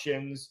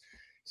Productions.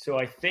 So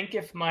I think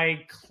if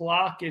my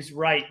clock is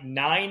right,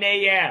 9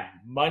 a.m.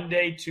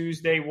 Monday,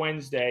 Tuesday,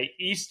 Wednesday,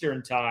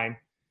 Eastern time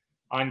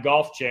on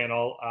Golf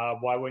Channel.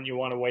 Why wouldn't you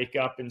want to wake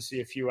up and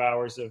see a few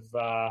hours of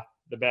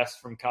the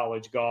best from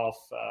college golf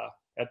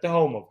at the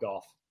home of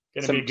golf?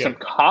 Gonna be good. Some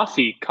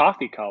coffee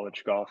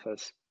college golf,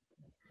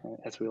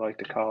 as we like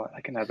to call it.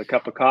 I can have a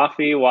cup of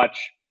coffee,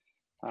 watch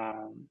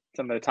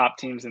some of the top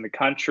teams in the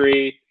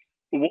country.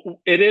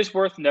 It is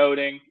worth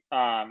noting,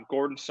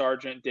 Gordon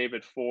Sargent,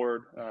 David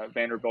Ford,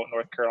 Vanderbilt,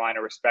 North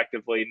Carolina,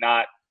 respectively,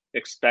 not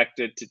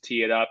expected to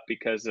tee it up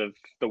because of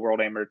the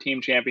World Amateur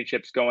Team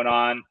Championships going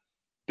on.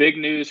 Big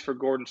news for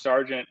Gordon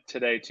Sargent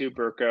today, too,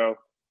 Burko.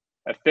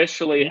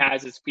 Officially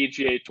has his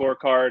PGA Tour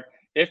card.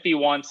 If he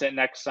wants it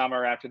next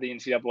summer after the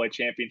NCAA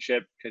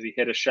Championship, because he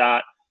hit a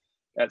shot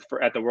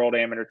at the World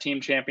Amateur Team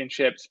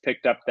Championships,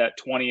 picked up that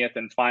 20th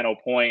and final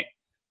point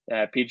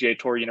at PGA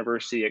Tour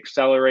University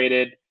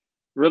Accelerated.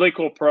 Really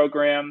cool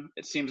program.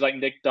 It seems like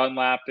Nick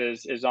Dunlap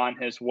is on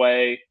his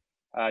way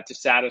to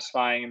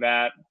satisfying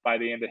that by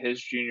the end of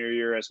his junior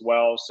year as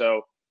well.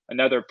 So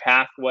another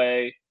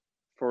pathway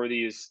for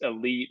these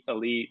elite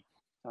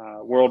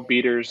world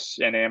beaters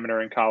in amateur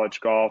and college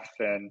golf,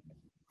 and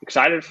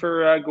excited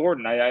for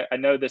Gordon. I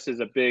know this is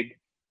a big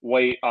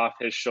weight off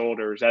his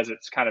shoulders, as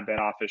it's kind of been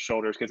off his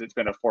shoulders because it's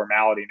been a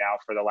formality now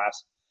for the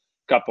last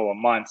couple of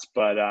months.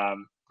 But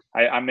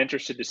I'm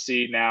interested to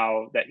see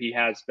now that he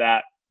has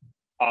that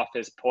off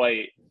his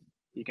plate,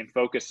 he can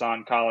focus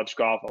on college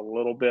golf a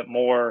little bit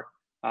more.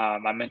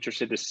 I'm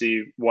interested to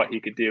see what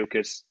he could do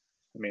because,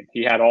 I mean,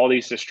 he had all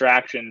these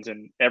distractions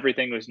and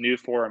everything was new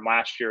for him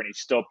last year, and he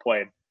still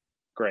played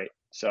great.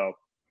 So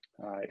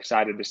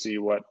excited to see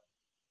what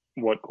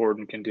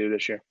Gordon can do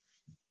this year.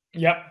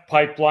 Yep,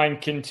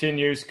 pipeline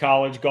continues,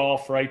 college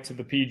golf right to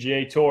the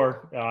PGA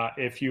Tour.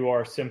 If you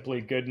are simply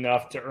good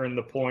enough to earn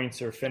the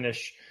points or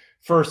finish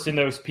first in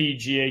those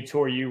PGA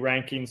Tour U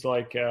rankings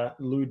like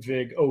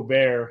Ludwig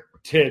Aubert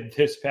did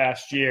this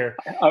past year.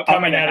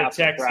 Coming out of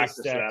Texas.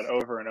 Practice that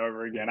over and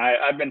over again.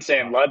 I've been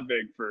saying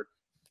Ludwig for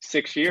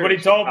 6 years. That's what he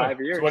told me.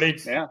 5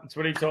 years. That's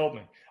what he told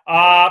me.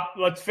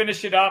 Let's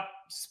finish it up.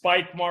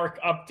 Spikemark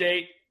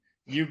update.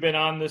 You've been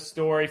on this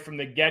story from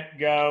the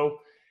get-go.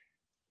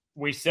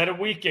 We said a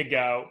week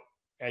ago,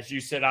 as you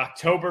said,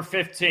 October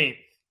 15th,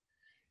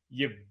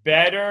 you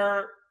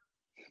better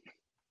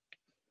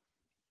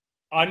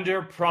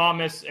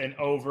under-promise and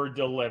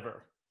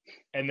over-deliver.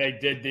 And they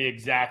did the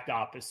exact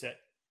opposite.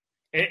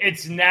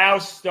 It's now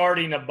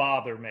starting to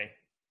bother me.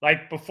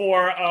 Like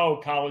before,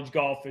 college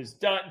golf is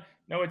done.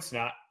 No, it's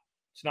not.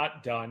 It's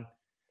not done.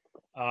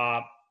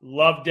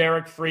 Love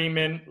Derek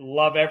Freeman.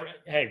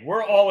 Hey,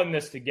 we're all in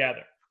this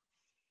together.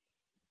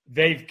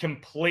 They've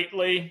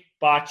completely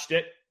botched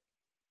it.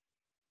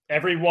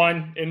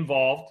 Everyone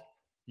involved.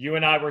 You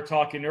and I were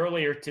talking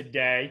earlier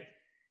today.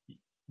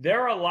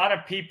 There are a lot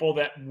of people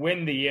that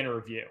win the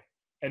interview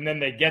and then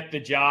they get the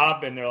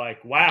job and they're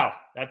like, wow,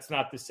 that's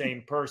not the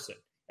same person.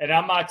 And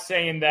I'm not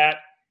saying that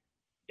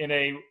in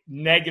a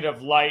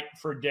negative light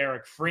for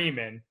Derek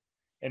Freeman.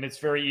 And it's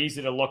very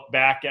easy to look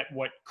back at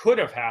what could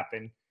have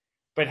happened.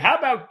 But how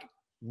about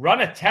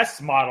run a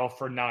test model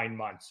for 9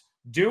 months,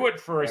 do it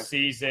for a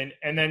season,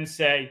 and then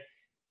say,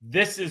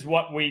 this is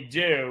what we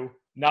do,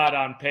 not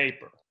on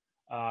paper.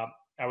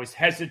 I was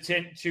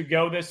hesitant to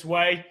go this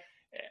way.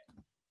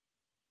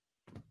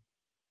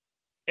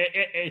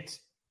 It's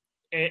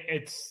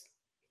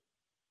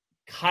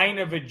kind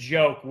of a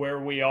joke where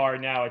we are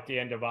now at the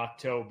end of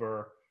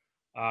October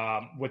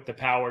with the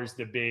powers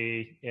that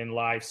be in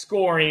live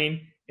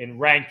scoring, in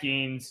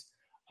rankings,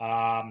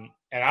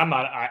 and I'm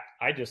not,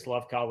 I just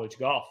love college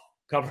golf.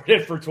 Covered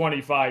it for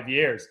 25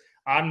 years.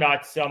 I'm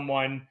not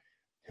someone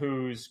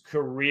whose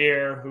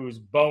career, whose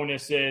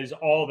bonuses,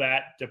 all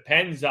that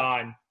depends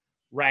on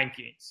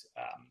rankings.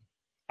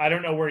 I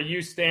don't know where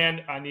you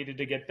stand. I needed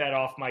to get that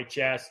off my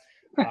chest.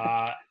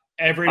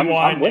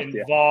 Everyone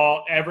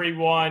involved,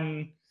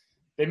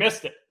 they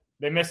missed it.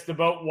 They missed the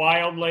boat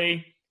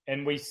wildly,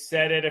 and we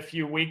said it a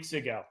few weeks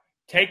ago.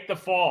 Take the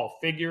fall,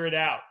 figure it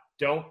out.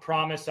 Don't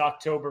promise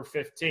October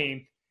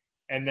 15th,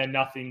 and then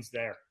nothing's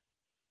there.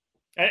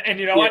 And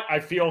you know what? I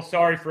feel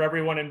sorry for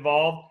everyone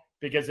involved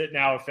because it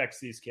now affects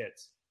these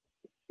kids.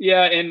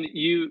 Yeah, and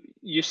you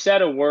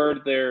said a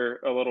word there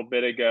a little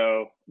bit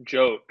ago,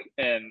 joke,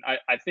 and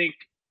I think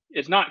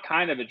it's not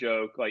kind of a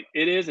joke. Like,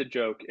 it is a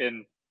joke,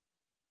 and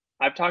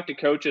I've talked to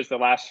coaches the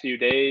last few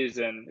days,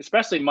 and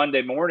especially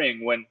Monday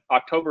morning when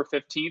October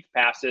 15th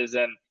passes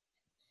and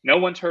no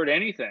one's heard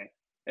anything,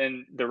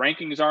 and the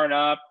rankings aren't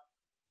up.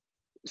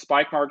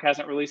 Spikemark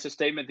hasn't released a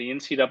statement. The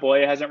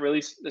NCAA hasn't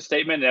released a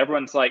statement, and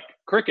everyone's like,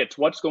 crickets,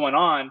 what's going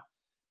on?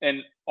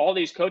 And all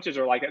these coaches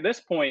are like, at this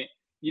point,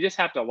 you just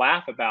have to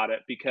laugh about it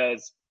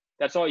because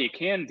that's all you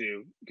can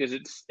do, because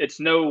it's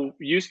no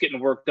use getting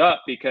worked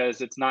up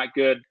because it's not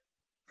good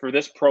for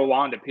this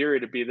prolonged a period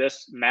to be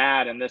this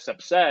mad and this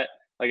upset.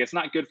 Like, it's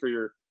not good for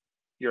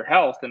your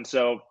health. And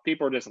so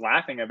people are just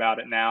laughing about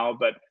it now.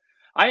 But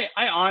I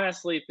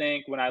honestly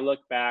think, when I look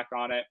back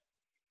on it,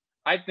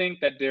 I think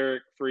that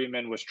Derek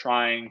Freeman was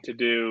trying to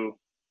do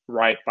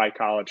right by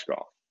college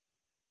golf.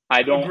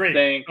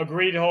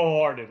 Agreed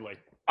wholeheartedly.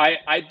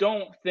 I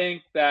don't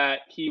think that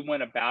he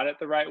went about it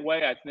the right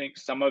way. I think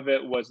some of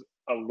it was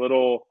a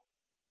little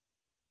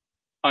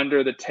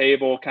under the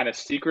table, kind of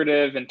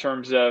secretive, in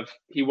terms of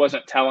he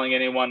wasn't telling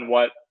anyone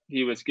what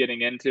he was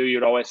getting into.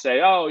 You'd always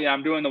say, oh yeah,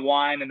 I'm doing the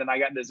wine, and then I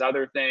got this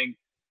other thing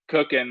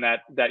cooking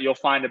that you'll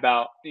find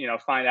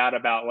out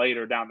about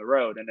later down the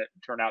road. And it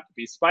turned out to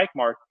be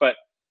Spikemark. But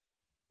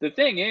the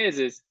thing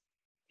is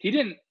he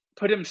didn't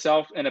put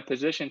himself in a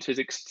position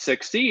to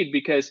succeed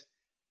because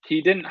he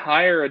didn't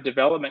hire a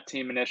development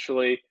team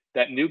initially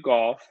that knew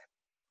golf.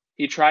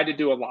 He tried to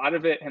do a lot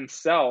of it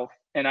himself.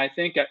 And I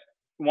think at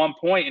one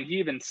point, and he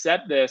even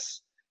said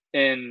this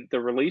in the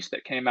release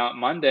that came out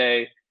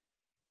Monday,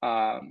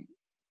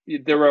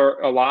 there were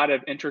a lot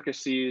of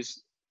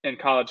intricacies in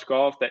college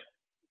golf that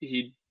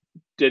he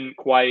didn't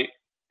quite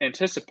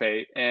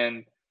anticipate,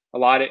 and a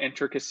lot of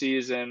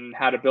intricacies in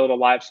how to build a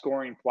live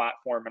scoring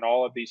platform and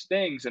all of these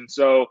things. And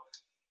so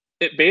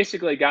it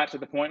basically got to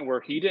the point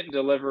where he didn't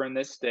deliver in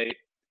this state.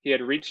 He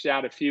had reached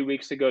out a few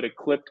weeks ago to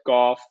Clipped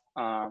Golf,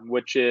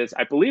 which is,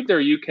 I believe they're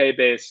UK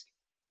based,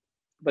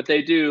 but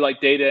they do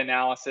like data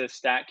analysis,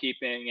 stat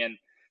keeping, and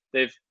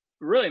they've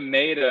really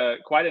made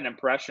quite an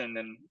impression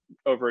in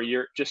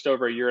just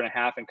over a year and a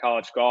half in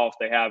college golf.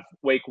 They have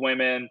Wake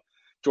women,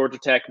 Georgia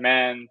Tech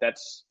men.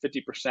 That's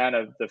 50%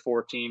 of the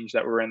 4 teams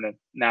that were in the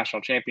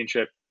national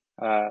championship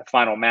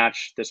final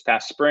match this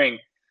past spring.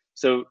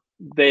 So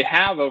they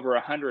have over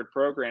 100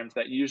 programs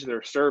that use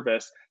their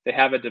service. They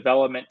have a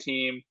development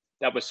team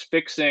that was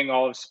fixing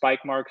all of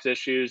Spikemark's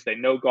issues. They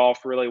know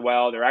golf really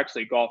well. They're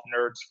actually golf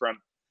nerds from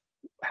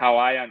how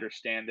I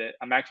understand it.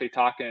 I'm actually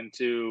talking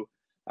to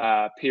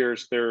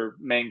Pierce, their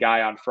main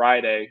guy, on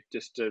Friday,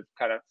 just to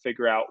kind of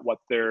figure out what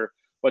their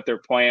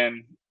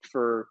plan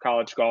for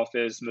college golf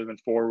is moving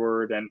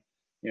forward, and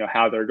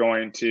how they're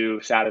going to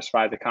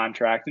satisfy the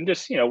contract, and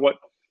just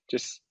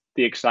just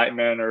the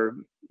excitement, or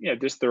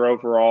just their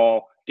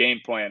overall game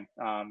plan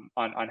on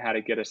how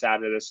to get us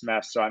out of this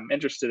mess. So I'm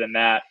interested in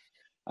that.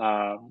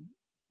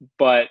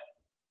 But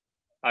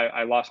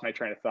I lost my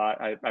train of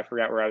thought. I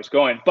forgot where I was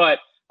going. But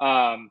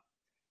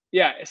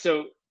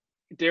so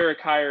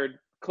Derek hired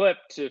Clip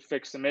to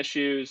fix some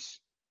issues.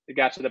 It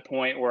got to the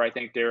point where I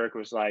think Derek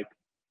was like,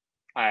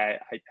 I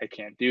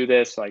can't do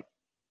this.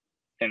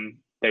 And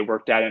they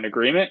worked out an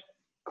agreement.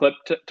 Clip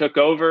took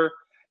over.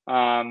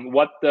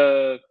 What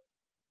the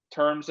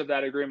terms of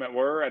that agreement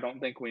were, I don't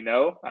think we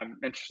know. I'm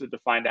interested to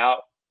find out,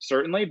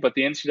 certainly. But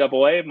the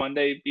NCAA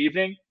Monday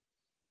evening,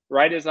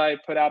 right as I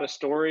put out a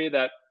story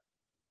that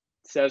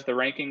says the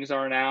rankings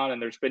aren't out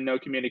and there's been no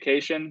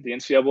communication, the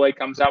NCAA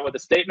comes out with a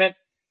statement.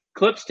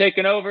 Clip's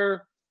taken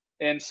over,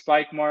 and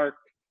Spikemark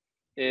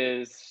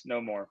is no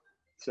more.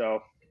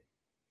 So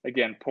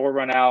again, poor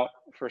run out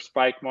for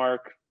Spikemark.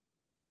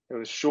 It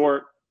was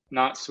short,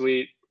 not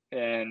sweet,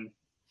 and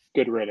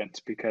good riddance,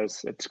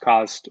 because it's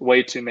caused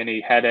way too many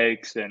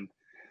headaches and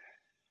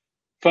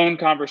phone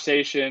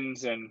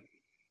conversations and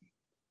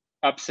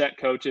upset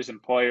coaches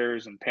and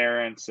players and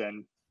parents.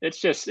 And it's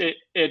just,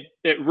 it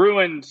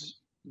ruined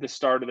the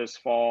start of this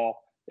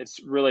fall. It's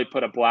really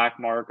put a black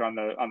mark on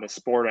the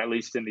sport, at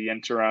least in the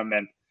interim.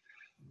 And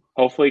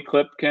hopefully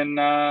Clip can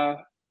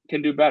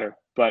do better.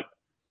 But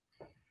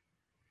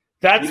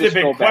that's the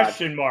big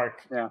question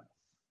mark. Yeah.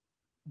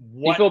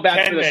 You feel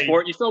bad for the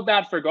sport. You feel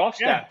bad for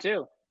GolfStat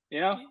too.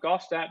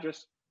 GolfStat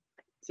just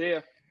see ya.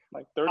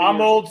 Like 30 I'm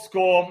years. old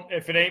school.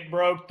 If it ain't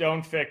broke,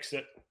 don't fix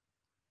it.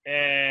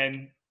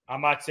 And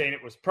I'm not saying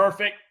it was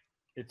perfect.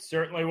 It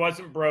certainly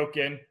wasn't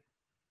broken.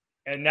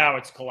 and now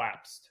it's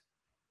collapsed.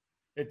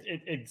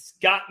 It's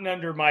gotten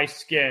under my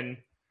skin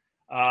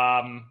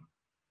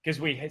because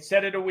we had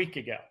said it a week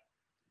ago.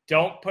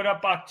 Don't put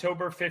up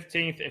October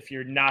 15th if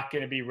you're not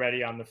going to be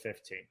ready on the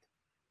 15th.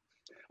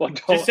 Well,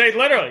 just say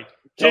literally.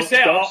 Just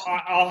say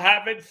I'll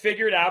have it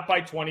figured out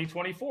by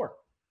 2024.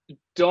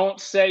 Don't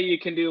say you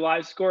can do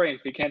live scoring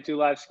if you can't do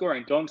live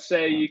scoring. Don't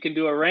say you can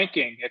do a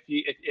ranking if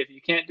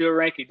you can't do a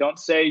ranking. Don't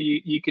say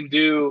you can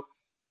do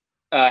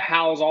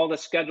house all the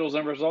schedules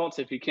and results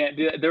if you can't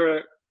do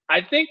that.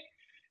 I think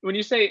when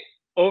you say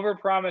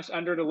overpromise,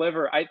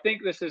 underdeliver, I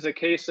think this is a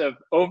case of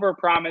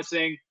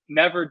overpromising,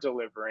 never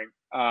delivering.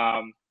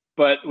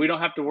 But we don't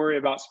have to worry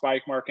about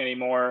Spikemark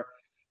anymore.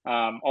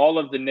 All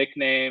of the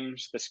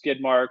nicknames, the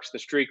skid marks, the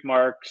streak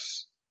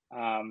marks,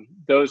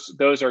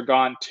 those are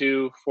gone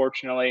too,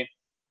 fortunately.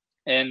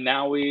 And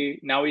now we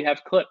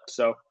have clips.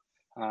 So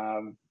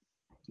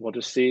we'll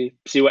just see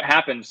what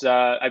happens.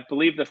 I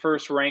believe the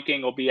first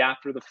ranking will be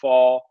after the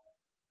fall.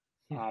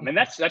 And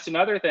that's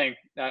another thing.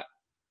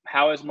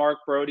 How is Mark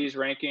Brody's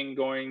ranking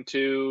going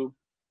to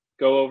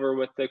go over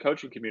with the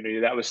coaching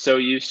community that was so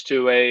used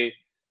to a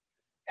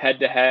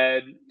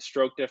head-to-head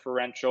stroke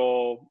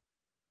differential,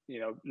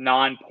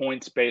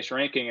 non-points based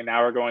ranking, and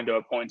now we're going to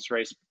a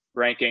points-based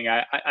ranking.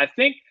 I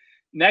think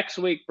next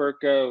week,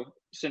 Burko,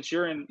 since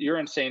you're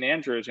in St.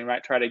 Andrews, we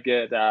might try to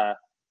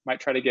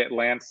get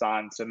Lance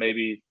on, so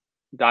maybe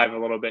dive a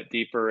little bit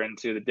deeper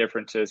into the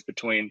differences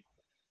between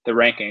the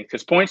rankings,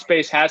 because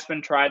points-based has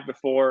been tried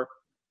before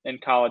in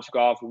college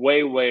golf,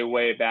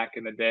 way back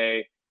in the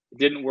day. It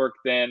didn't work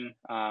then,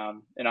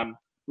 and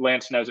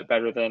Lance knows it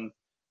better than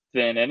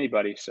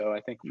anybody. So I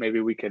think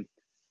maybe we could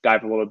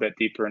dive a little bit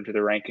deeper into the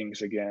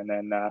rankings again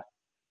and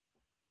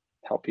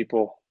help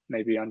people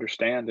maybe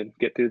understand and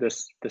get through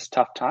this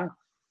tough time.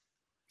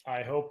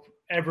 I hope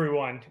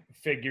everyone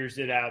figures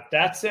it out.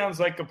 That sounds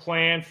like a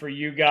plan for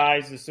you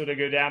guys to sort of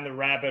go down the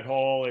rabbit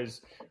hole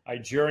as I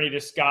journey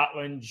to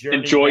Scotland,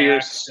 enjoy back,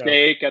 your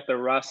steak at the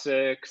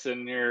Russacks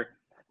and your...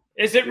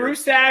 Is it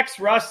Russacks?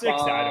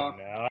 Russacks? I don't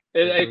know.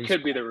 It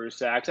could be the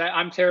Russacks.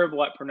 I'm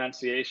terrible at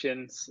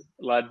pronunciations.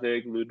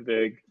 Ludwig,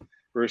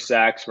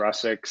 Russacks,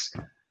 Russacks.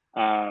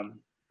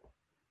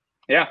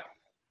 Yeah,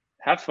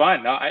 have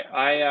fun. No,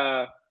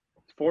 I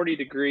 40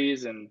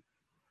 degrees and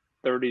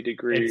 30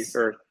 degrees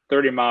or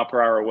 30 mile per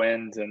hour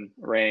winds and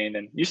rain.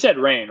 And you said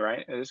rain,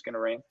 right? It is going to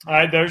rain.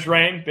 There's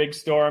rain, big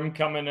storm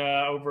coming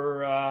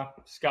over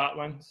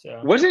Scotland.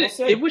 So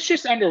it was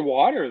just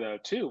underwater though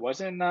too.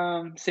 Wasn't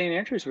St.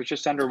 Andrews was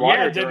just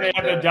underwater? Yeah, did they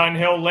have the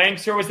Dunhill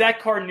Links, or was that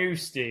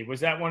Carnoustie? Was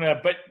that one of?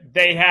 But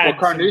they had. Well,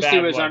 Carnoustie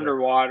was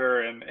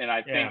underwater, and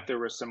I think there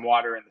was some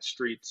water in the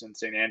streets in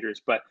St.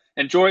 Andrews. But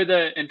enjoy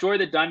the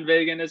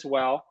Dunvegan as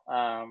well.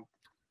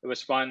 It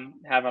was fun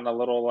having a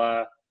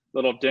little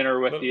dinner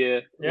with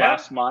you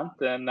last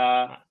month, and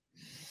I'll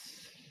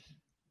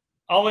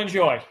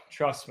enjoy.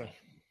 Trust me.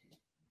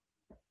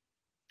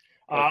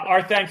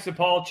 Our thanks to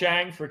Paul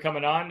Chang for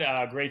coming on.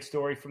 Great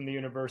story from the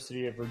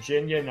University of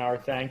Virginia, and our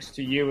thanks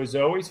to you, as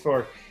always,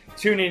 for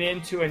tuning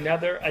in to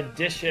another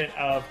edition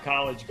of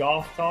College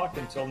Golf Talk.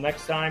 Until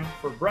next time,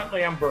 for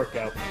Brentley, I'm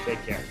Burko.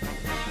 Take care.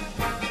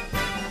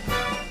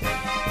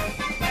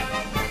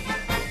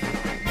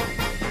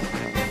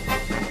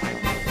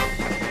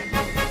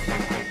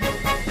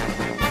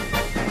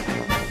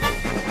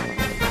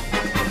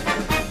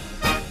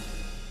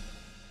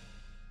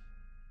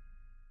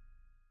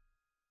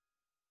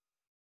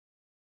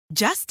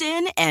 Just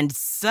in and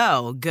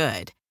so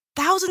good.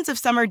 Thousands of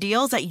summer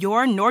deals at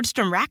your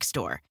Nordstrom Rack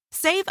store.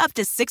 Save up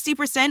to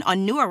 60%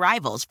 on new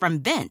arrivals from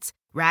Vince,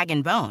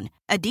 Rag & Bone,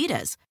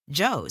 Adidas,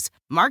 Joe's,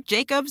 Marc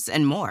Jacobs,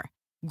 and more.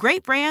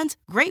 Great brands,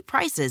 great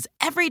prices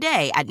every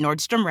day at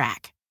Nordstrom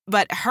Rack.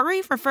 But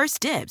hurry for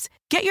first dibs.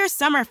 Get your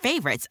summer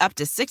favorites up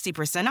to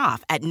 60%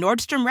 off at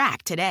Nordstrom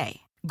Rack today.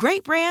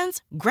 Great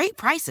brands, great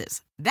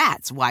prices.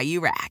 That's why you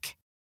rack.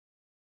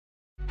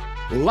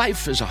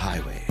 Life is a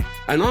highway,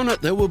 and on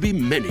it there will be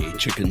many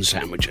chicken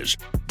sandwiches.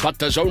 But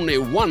there's only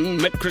one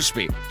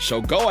McCrispy.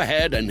 So go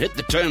ahead and hit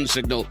the turn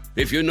signal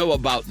if you know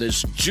about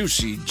this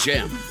juicy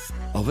gem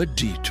of a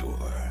detour.